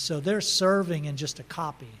 And so they're serving in just a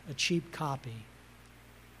copy, a cheap copy.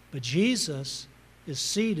 But Jesus is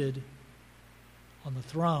seated on the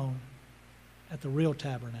throne at the real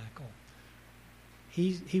tabernacle.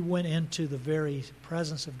 He went into the very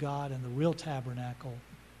presence of God in the real tabernacle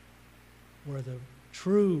where the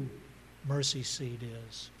true mercy seat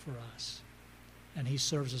is for us. And he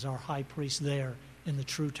serves as our high priest there in the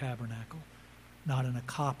true tabernacle, not in a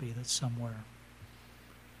copy that's somewhere.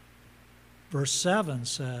 Verse 7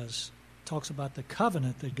 talks about the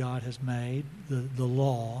covenant that God has made, the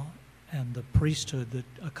law, and the priesthood that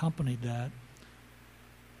accompanied that.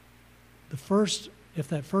 If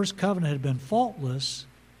that first covenant had been faultless,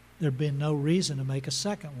 there'd been no reason to make a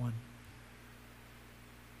second one.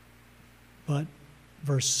 But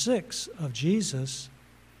verse 6 of Jesus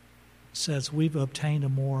says we've obtained a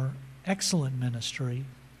more excellent ministry.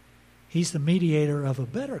 He's the mediator of a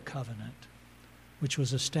better covenant, which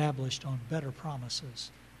was established on better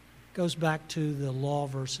promises. It goes back to the law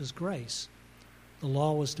versus grace. The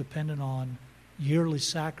law was dependent on yearly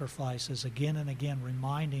sacrifices, again and again,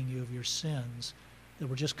 reminding you of your sins that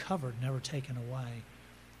were just covered, never taken away,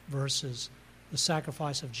 versus the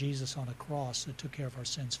sacrifice of Jesus on a cross that took care of our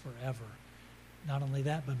sins forever. Not only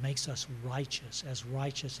that, but makes us righteous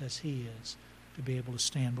as he is, to be able to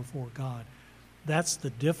stand before God. That's the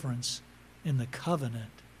difference in the covenant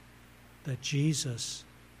that Jesus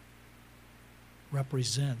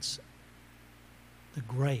represents, the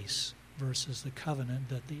grace versus the covenant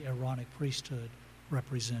that the Aaronic priesthood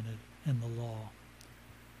represented in the law.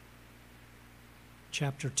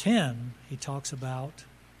 Chapter 10, he talks about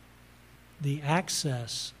the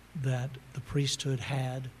access that the priesthood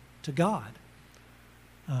had to God.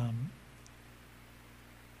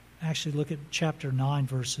 Actually, look at chapter 9,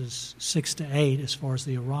 verses 6 to 8, as far as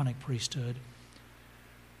the Aaronic priesthood.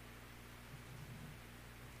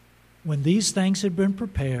 When these things had been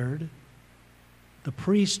prepared, the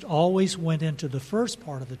priest always went into the first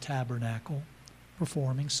part of the tabernacle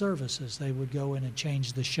performing services. They would go in and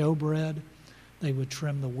change the showbread. They would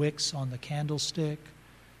trim the wicks on the candlestick.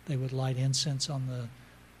 They would light incense on the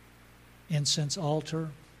incense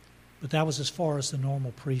altar. But that was as far as the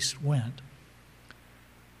normal priest went.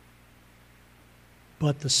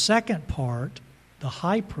 But the second part, the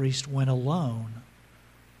high priest went alone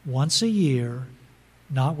once a year,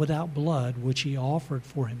 not without blood, which he offered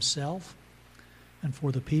for himself and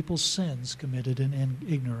for the people's sins committed in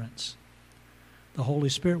ignorance. The Holy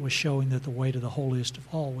Spirit was showing that the way to the holiest of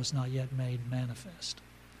all was not yet made manifest.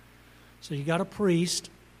 So you got a priest.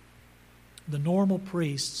 The normal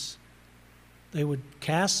priests, they would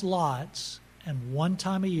cast lots, and one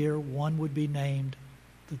time a year, one would be named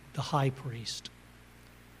the high priest.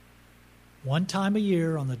 One time a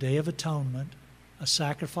year, on the Day of Atonement, a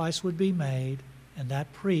sacrifice would be made, and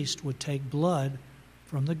that priest would take blood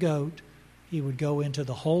from the goat. He would go into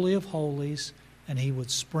the Holy of Holies, and he would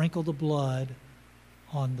sprinkle the blood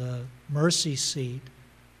on the mercy seat,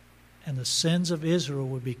 and the sins of Israel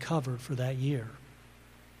would be covered for that year.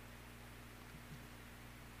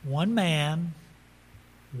 One man,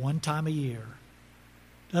 one time a year.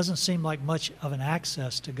 Doesn't seem like much of an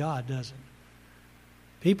access to God, does it?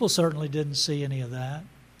 People certainly didn't see any of that.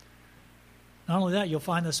 Not only that, you'll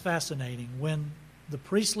find this fascinating. When the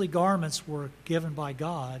priestly garments were given by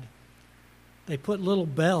God, they put little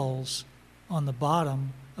bells on the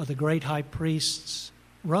bottom of the great high priest's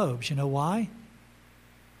robes. You know why?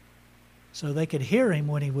 So they could hear him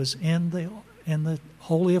when he was in the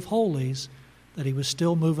Holy of Holies, that he was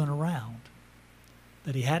still moving around,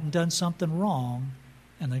 that he hadn't done something wrong,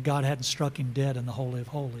 and that God hadn't struck him dead in the Holy of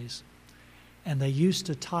Holies. And they used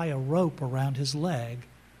to tie a rope around his leg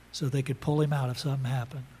so they could pull him out if something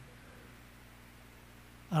happened.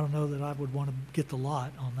 I don't know that I would want to get the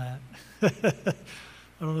lot on that.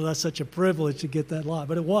 I don't know if that's such a privilege to get that lot,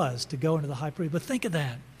 but it was, to go into the high priest. But think of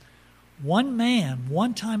that. One man,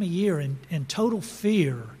 one time a year, in total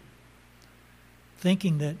fear,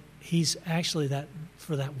 thinking that he's actually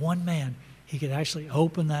for that one man, he could actually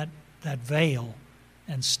open that veil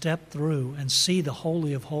and step through and see the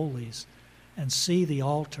Holy of Holies and see the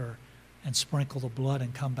altar and sprinkle the blood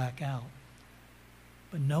and come back out.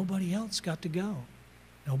 But nobody else got to go.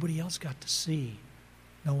 Nobody else got to see.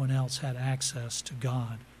 No one else had access to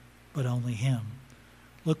God, but only him.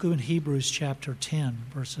 Look in Hebrews chapter 10,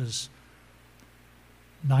 verses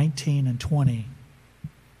 19 and 20.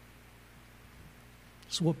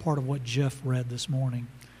 This is what part of what Jeff read this morning.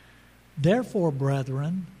 Therefore,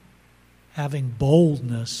 brethren, having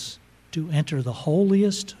boldness to enter the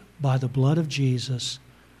holiest by the blood of Jesus,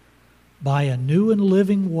 by a new and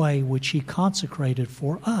living way which he consecrated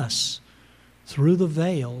for us through the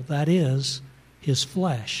veil, that is, his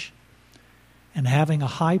flesh. And having a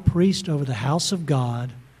high priest over the house of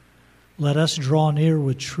God, let us draw near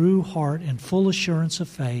with true heart and full assurance of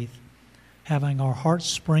faith, having our hearts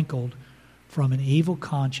sprinkled from an evil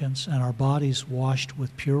conscience and our bodies washed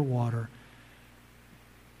with pure water.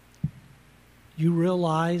 You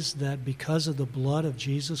realize that because of the blood of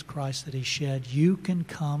Jesus Christ that he shed, you can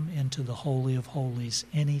come into the Holy of Holies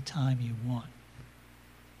anytime you want.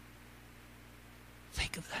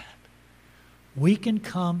 Think of that. We can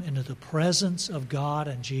come into the presence of God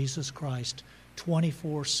and Jesus Christ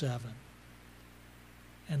 24/7.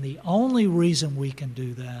 And the only reason we can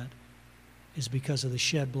do that is because of the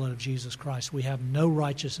shed blood of Jesus Christ. We have no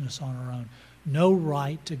righteousness on our own, no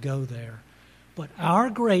right to go there. But our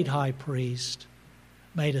great high priest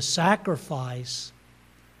made a sacrifice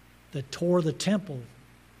that tore the temple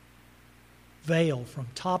veil from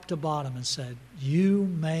top to bottom and said, you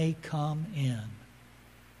may come in.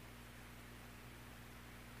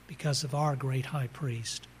 Because of our great high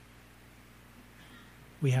priest,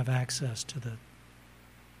 we have access to the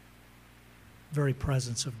very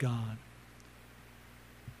presence of God.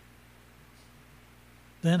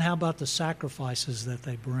 Then how about the sacrifices that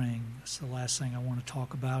they bring? That's the last thing I want to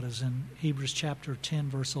talk about is in Hebrews chapter 10,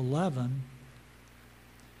 verse 11.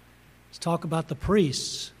 Let's talk about the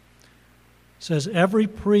priests. It says, every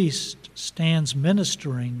priest stands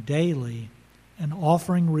ministering daily and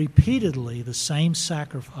offering repeatedly the same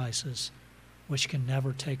sacrifices which can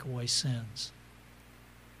never take away sins.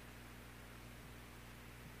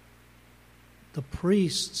 The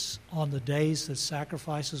priests on the days that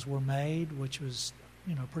sacrifices were made, which was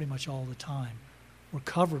pretty much all the time, were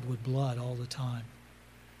covered with blood all the time.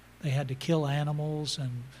 They had to kill animals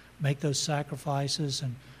and make those sacrifices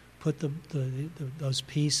and put those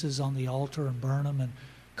pieces on the altar and burn them, and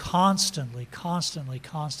constantly,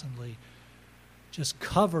 just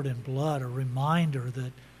covered in blood, a reminder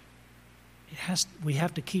that we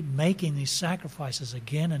have to keep making these sacrifices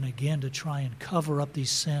again and again to try and cover up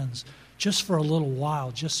these sins just for a little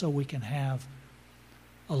while, just so we can have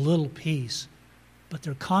a little peace. But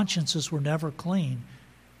their consciences were never clean.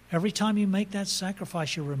 Every time you make that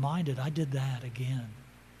sacrifice, you're reminded, I did that again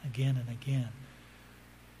and again.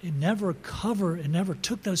 It never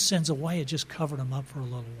took those sins away, it just covered them up for a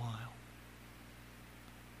little while.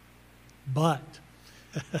 But,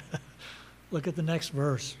 look at the next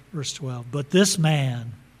verse, verse 12. But this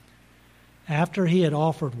man, after he had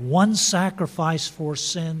offered one sacrifice for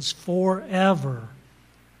sins forever,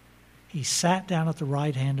 he sat down at the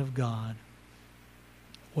right hand of God,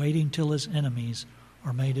 waiting till his enemies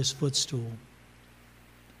are made his footstool.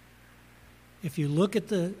 If you look at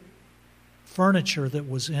the furniture that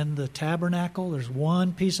was in the tabernacle, there's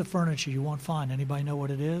one piece of furniture you won't find. Anybody know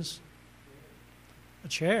what it is? A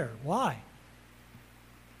chair. Why?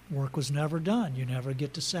 Work was never done. You never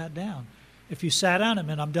get to sit down. If you sat down, it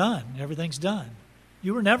meant I'm done. Everything's done.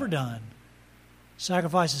 You were never done.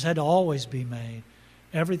 Sacrifices had to always be made.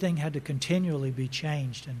 Everything had to continually be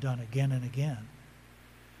changed and done again and again.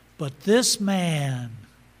 But this man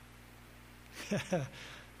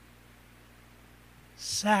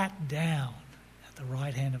sat down at the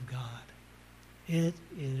right hand of God. It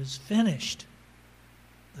is finished.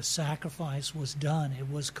 The sacrifice was done.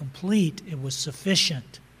 It was complete. It was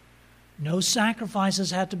sufficient. No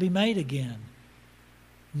sacrifices had to be made again.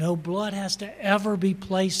 No blood has to ever be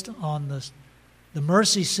placed on the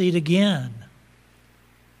mercy seat again.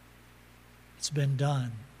 It's been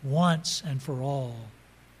done once and for all.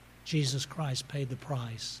 Jesus Christ paid the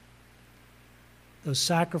price. Those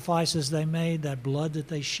sacrifices they made, that blood that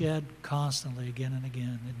they shed constantly again and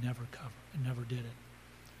again, it never covered. It never did it.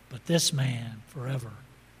 But this man forever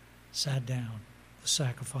sat down. The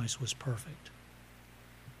sacrifice was perfect.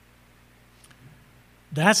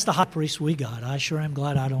 That's the high priest we got. I sure am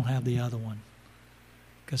glad I don't have the other one,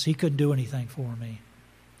 because he couldn't do anything for me.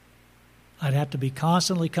 I'd have to be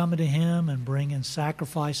constantly coming to him and bringing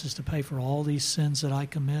sacrifices to pay for all these sins that I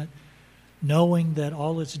commit, knowing that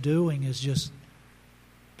all it's doing is just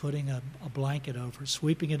putting a blanket over it,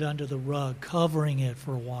 sweeping it under the rug, covering it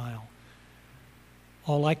for a while.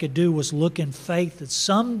 All I could do was look in faith that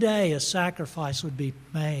someday a sacrifice would be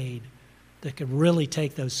made that could really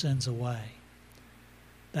take those sins away.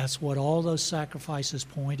 That's what all those sacrifices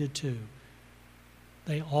pointed to.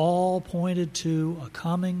 They all pointed to a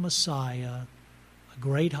coming Messiah, a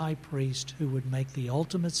great high priest who would make the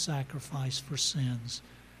ultimate sacrifice for sins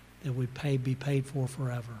that would be paid for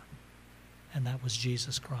forever. and that was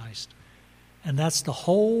Jesus Christ. And that's the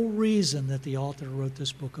whole reason that the author wrote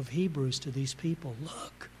this book of Hebrews to these people.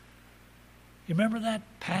 Look, you remember that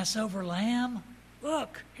Passover lamb?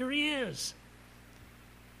 Look, here he is.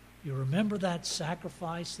 You remember that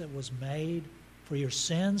sacrifice that was made for your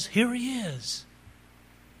sins? Here he is.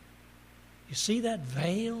 You see that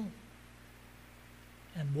veil?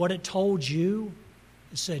 And what it told you?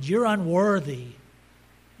 It said, you're unworthy.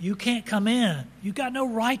 You can't come in. You got no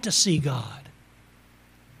right to see God.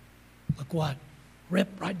 Look what?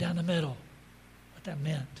 Ripped right down the middle. What that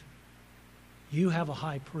meant. You have a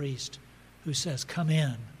high priest who says, come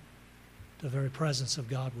in to the very presence of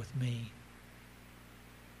God with me.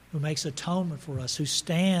 Who makes atonement for us, who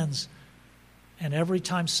stands, and every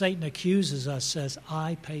time Satan accuses us, says,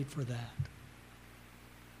 I paid for that.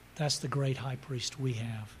 That's the great high priest we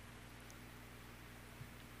have.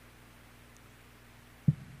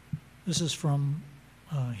 This is from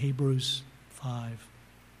Hebrews 5.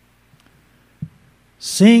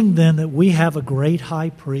 Seeing then that we have a great high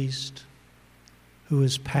priest who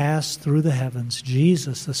has passed through the heavens,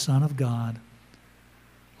 Jesus, the Son of God,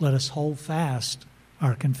 let us hold fast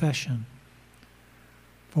our confession.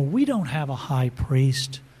 For we don't have a high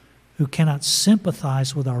priest who cannot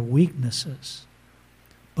sympathize with our weaknesses,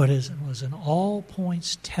 but was in all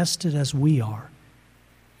points tested as we are,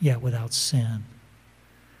 yet without sin.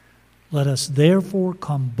 Let us therefore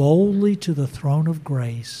come boldly to the throne of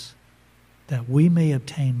grace, that we may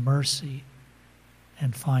obtain mercy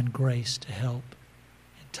and find grace to help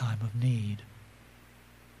in time of need.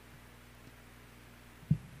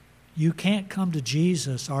 You can't come to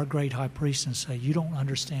Jesus, our great high priest, and say, you don't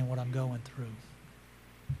understand what I'm going through.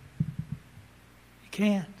 You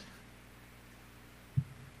can't.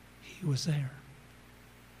 He was there.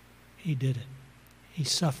 He did it. He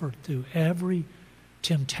suffered through every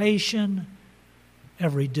temptation,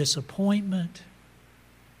 every disappointment,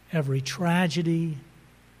 every tragedy,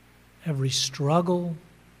 every struggle,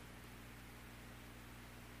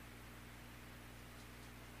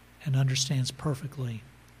 and understands perfectly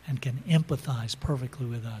and can empathize perfectly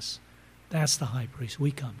with us. That's the high priest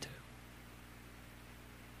we come to.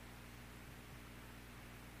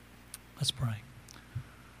 Let's pray.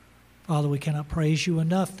 Father, we cannot praise you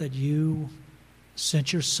enough that you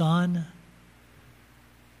sent your Son,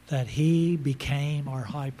 that he became our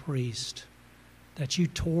high priest, that you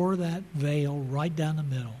tore that veil right down the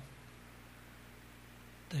middle,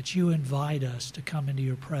 that you invite us to come into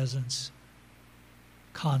your presence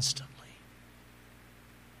constantly,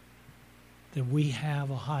 that we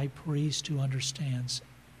have a high priest who understands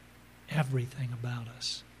everything about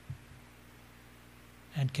us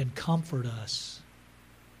and can comfort us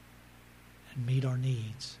and meet our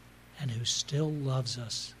needs, and who still loves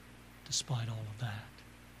us despite all of that.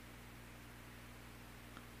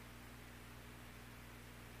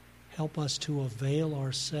 Help us to avail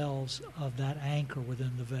ourselves of that anchor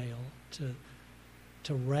within the veil,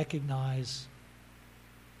 to recognize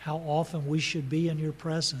how often we should be in your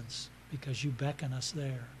presence because you beckon us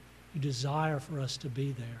there. You desire for us to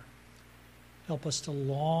be there. Help us to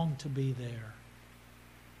long to be there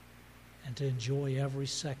and to enjoy every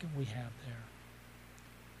second we have there.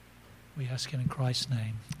 We ask it in Christ's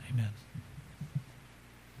name. Amen.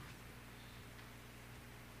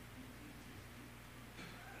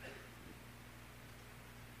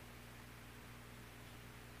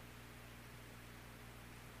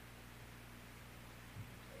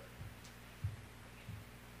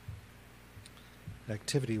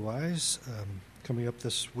 Activity-wise, coming up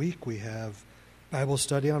this week, we have Bible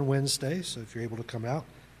study on Wednesday, so if you're able to come out,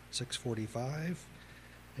 6:45.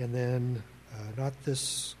 And then not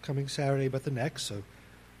this coming Saturday, but the next, so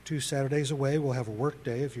 2 Saturdays away, we'll have a work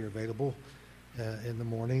day if you're available in the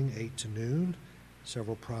morning, 8 to noon.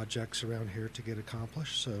 Several projects around here to get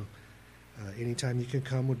accomplished, so anytime you can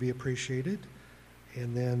come would be appreciated.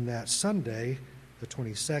 And then that Sunday, the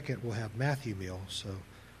 22nd, we'll have Matthew Meal, so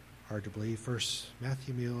hard to believe, first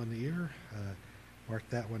Matthew Meal in the year. Mark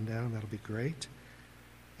that one down, that'll be great.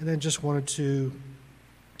 And then just wanted to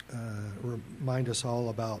remind us all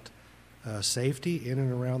about safety in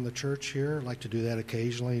and around the church here. I'd like to do that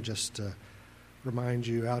occasionally, just to remind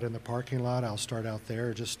you out in the parking lot. I'll start out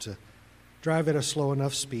there just to drive at a slow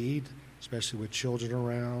enough speed, especially with children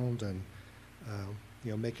around, and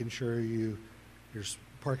making sure your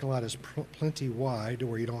parking lot is plenty wide to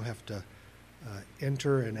where you don't have to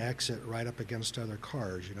enter and exit right up against other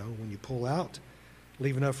cars. When you pull out,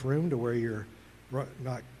 leave enough room to where you're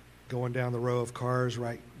not going down the row of cars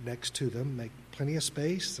right next to them. Make plenty of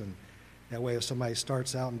space, and that way if somebody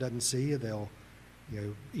starts out and doesn't see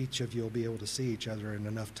you, each of you will be able to see each other in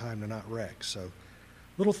enough time to not wreck. So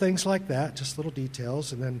little things like that, just little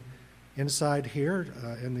details. And then inside here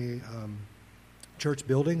in the church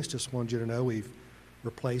buildings, just wanted you to know we've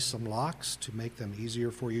replaced some locks to make them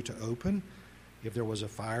easier for you to open. If there was a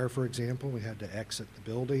fire, for example, we had to exit the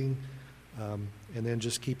building. And then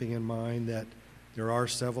just keeping in mind that there are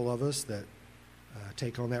several of us that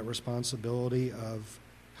take on that responsibility of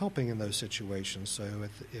helping in those situations. So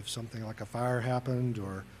if something like a fire happened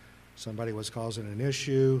or somebody was causing an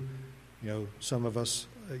issue, some of us,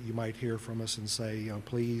 you might hear from us and say,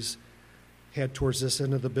 please head towards this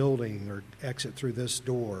end of the building or exit through this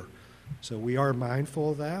door. So we are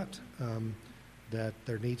mindful of that, that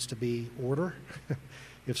there needs to be order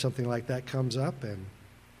if something like that comes up. And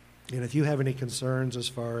if you have any concerns as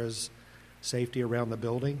far as safety around the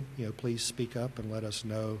building, please speak up and let us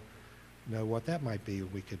know what that might be.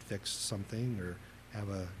 We could fix something or have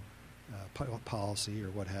a policy or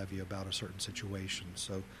what have you about a certain situation.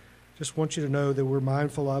 So just want you to know that we're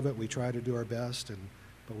mindful of it. We try to do our best,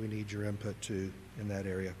 but we need your input too in that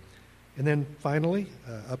area. And then finally,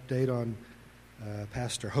 update on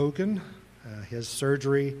Pastor Hogan, his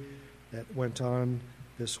surgery that went on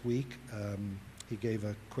this week. He gave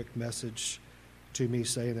a quick message to me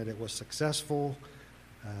saying that it was successful,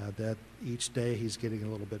 that each day he's getting a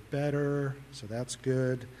little bit better, so that's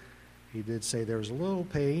good. He did say there was a little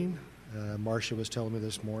pain. Marcia was telling me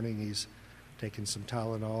this morning he's taking some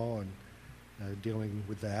Tylenol and dealing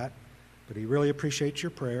with that. But he really appreciates your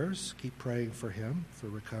prayers. Keep praying for him for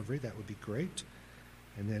recovery. That would be great.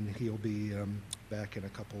 And then he'll be back in a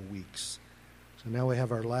couple of weeks. So now we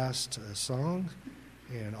have our last song.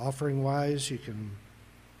 And offering-wise, you can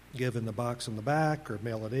give in the box in the back or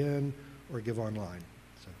mail it in or give online.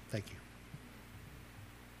 So thank you.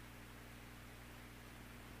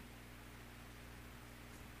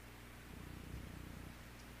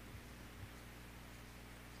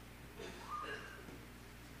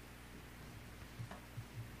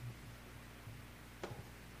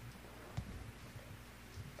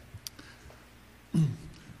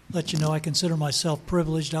 Let you know I consider myself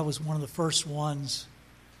privileged. I was one of the first ones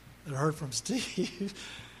that heard from Steve.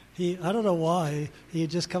 I don't know why. He had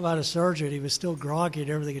just come out of surgery and he was still groggy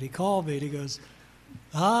and everything, and he called me and he goes,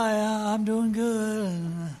 "Hi, I'm doing good.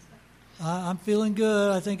 And I'm feeling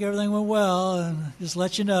good. I think everything went well, and just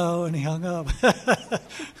let you know." And he hung up.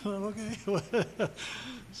 Okay.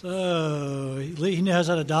 So he knows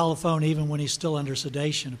how to dial a phone even when he's still under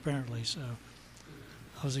sedation, apparently. So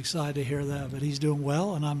I was excited to hear that, but he's doing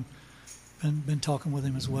well, and I've been talking with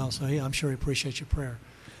him as well, so I'm sure he appreciates your prayer.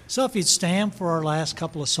 So if you'd stand for our last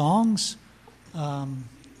couple of songs.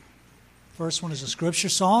 First one is a scripture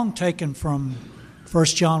song taken from 1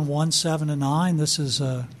 John 1, 7-9. This is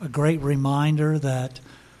a great reminder that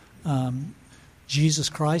Jesus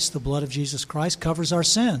Christ, the blood of Jesus Christ, covers our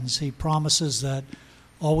sins. He promises that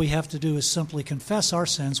all we have to do is simply confess our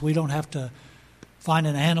sins. We don't have to find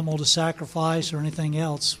an animal to sacrifice or anything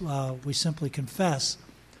else. We simply confess.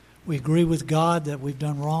 We agree with God that we've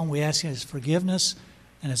done wrong. We ask His forgiveness,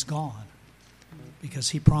 and it's gone,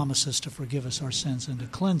 because He promises to forgive us our sins and to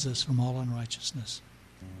cleanse us from all unrighteousness.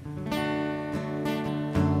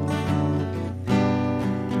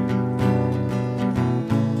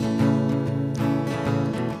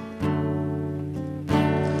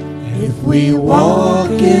 If we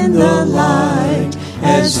walk in the light,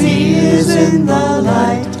 as He is in the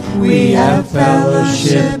light, we have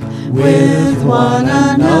fellowship with one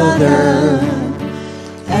another.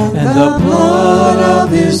 And the blood of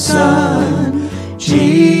His Son,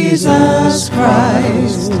 Jesus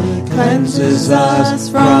Christ, cleanses us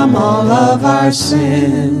from all of our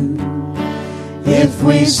sin. If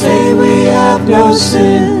we say we have no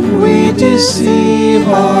sin, we deceive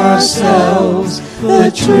ourselves.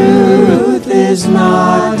 The truth is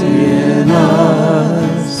not in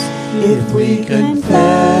us. If we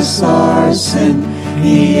confess our sin,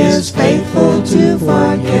 He is faithful to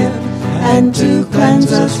forgive and to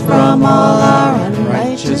cleanse us from all our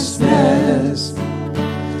unrighteousness.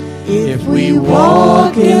 If we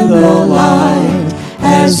walk in the light,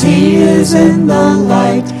 as He is in the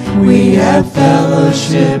light, we have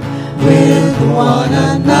fellowship with one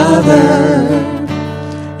another.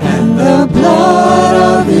 And the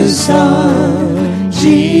blood of His Son,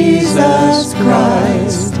 Jesus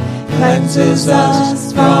Christ, cleanses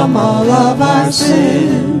us from all of our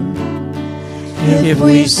sin. If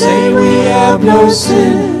we say we have no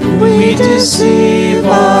sin, we deceive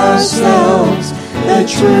ourselves. The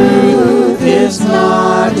truth is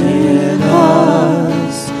not in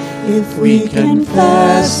us. If we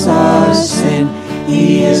confess our sin,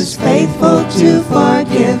 He is faithful to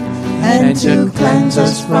forgive and to cleanse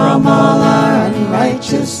us from all our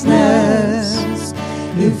unrighteousness.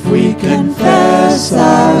 If we confess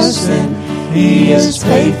our sin, He is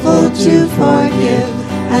faithful to forgive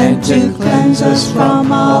and to cleanse us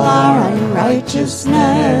from all our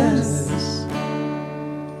unrighteousness.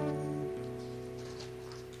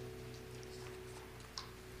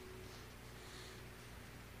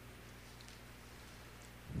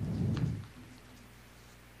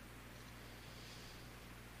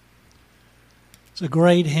 It's a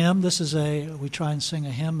great hymn. We try and sing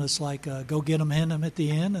a hymn that's like Go Get 'em hymn at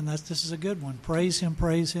the end, and this is a good one. Praise Him,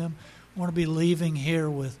 praise Him. I want to be leaving here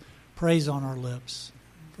with praise on our lips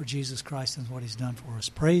for Jesus Christ and what He's done for us.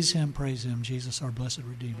 Praise Him, Jesus, our blessed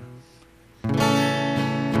Redeemer.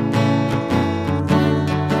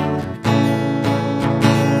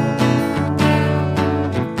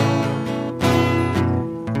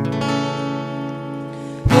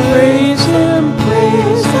 Praise Him,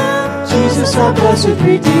 Jesus, our blessed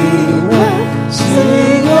Redeemer.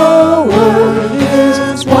 Sing a word,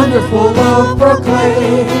 His wonderful love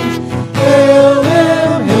proclaim. Hail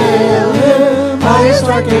Him, highest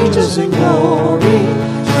archangels in glory.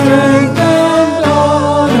 Strength and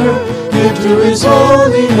honor give to His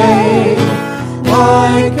holy name.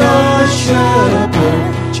 Like a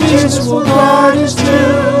shepherd, Jesus will guard His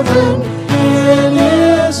children. In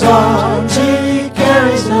His arms He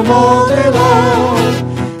carries them all day long.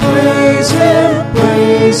 Praise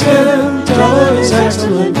Him, tell of His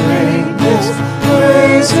excellent greatness.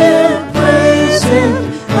 Praise Him,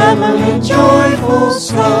 hammer in joyful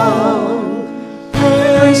song.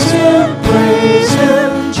 Praise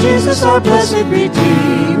Him, Jesus, our blessed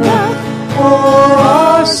Redeemer. For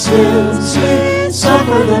our sins He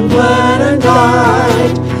suffered and bled and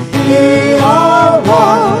died. He our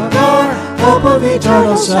rock, our hope of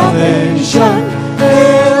eternal salvation.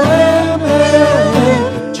 Hail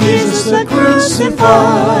Him, Jesus the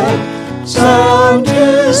crucified. Sound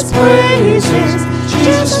His praises,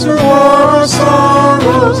 Jesus who bore our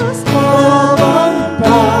sorrows. Love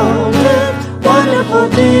unbounded, wonderful,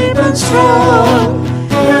 deep and strong.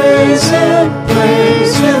 Praise Him,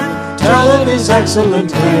 tell of His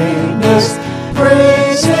excellent greatness.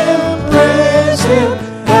 Praise Him,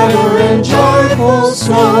 ever in joyful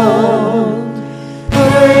song.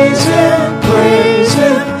 Praise Him,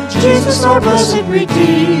 Jesus our blessed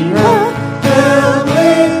Redeemer.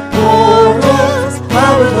 Heavenly portals,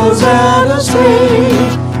 out of Hosanna stream.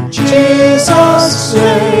 Jesus,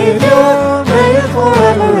 Savior, reign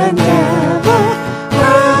forever and ever.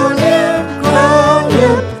 Crown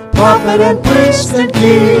Him, prophet and priest and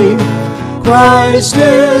king. Christ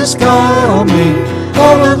is coming,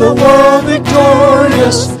 over the world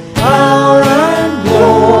victorious. Power and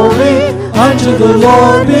glory unto the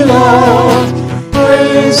Lord belong.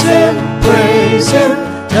 Praise Him,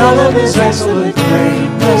 tell of His excellent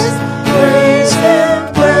greatness. Praise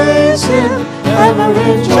Him, ever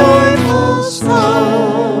in joyful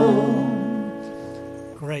song.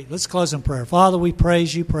 Great. Let's close in prayer. Father, we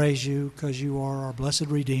praise you, because you are our blessed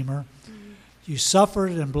Redeemer. You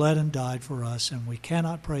suffered and bled and died for us, and we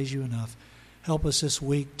cannot praise you enough. Help us this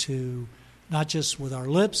week to, not just with our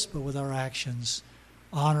lips, but with our actions,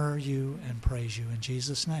 honor you and praise you. In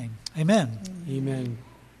Jesus' name, amen. Amen.